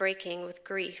hearts are breaking with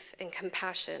grief and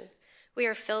compassion, we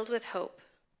are filled with hope.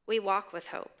 We walk with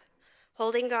hope,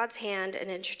 holding God's hand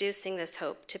and introducing this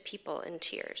hope to people in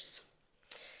tears.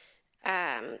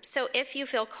 So if you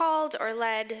feel called or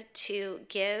led to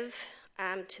give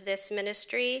to this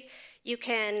ministry, you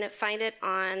can find it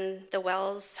on the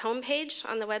Wells homepage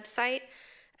on the website.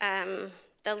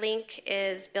 The link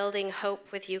is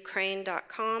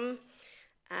buildinghopewithukraine.com.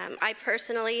 I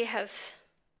personally have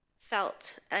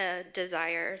felt a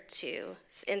desire to,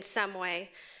 in some way,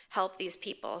 help these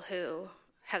people who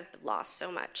have lost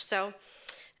so much. So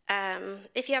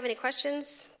if you have any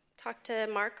questions, talk to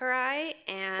Mark or I,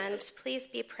 and please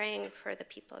be praying for the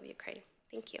people of Ukraine.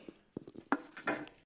 Thank you.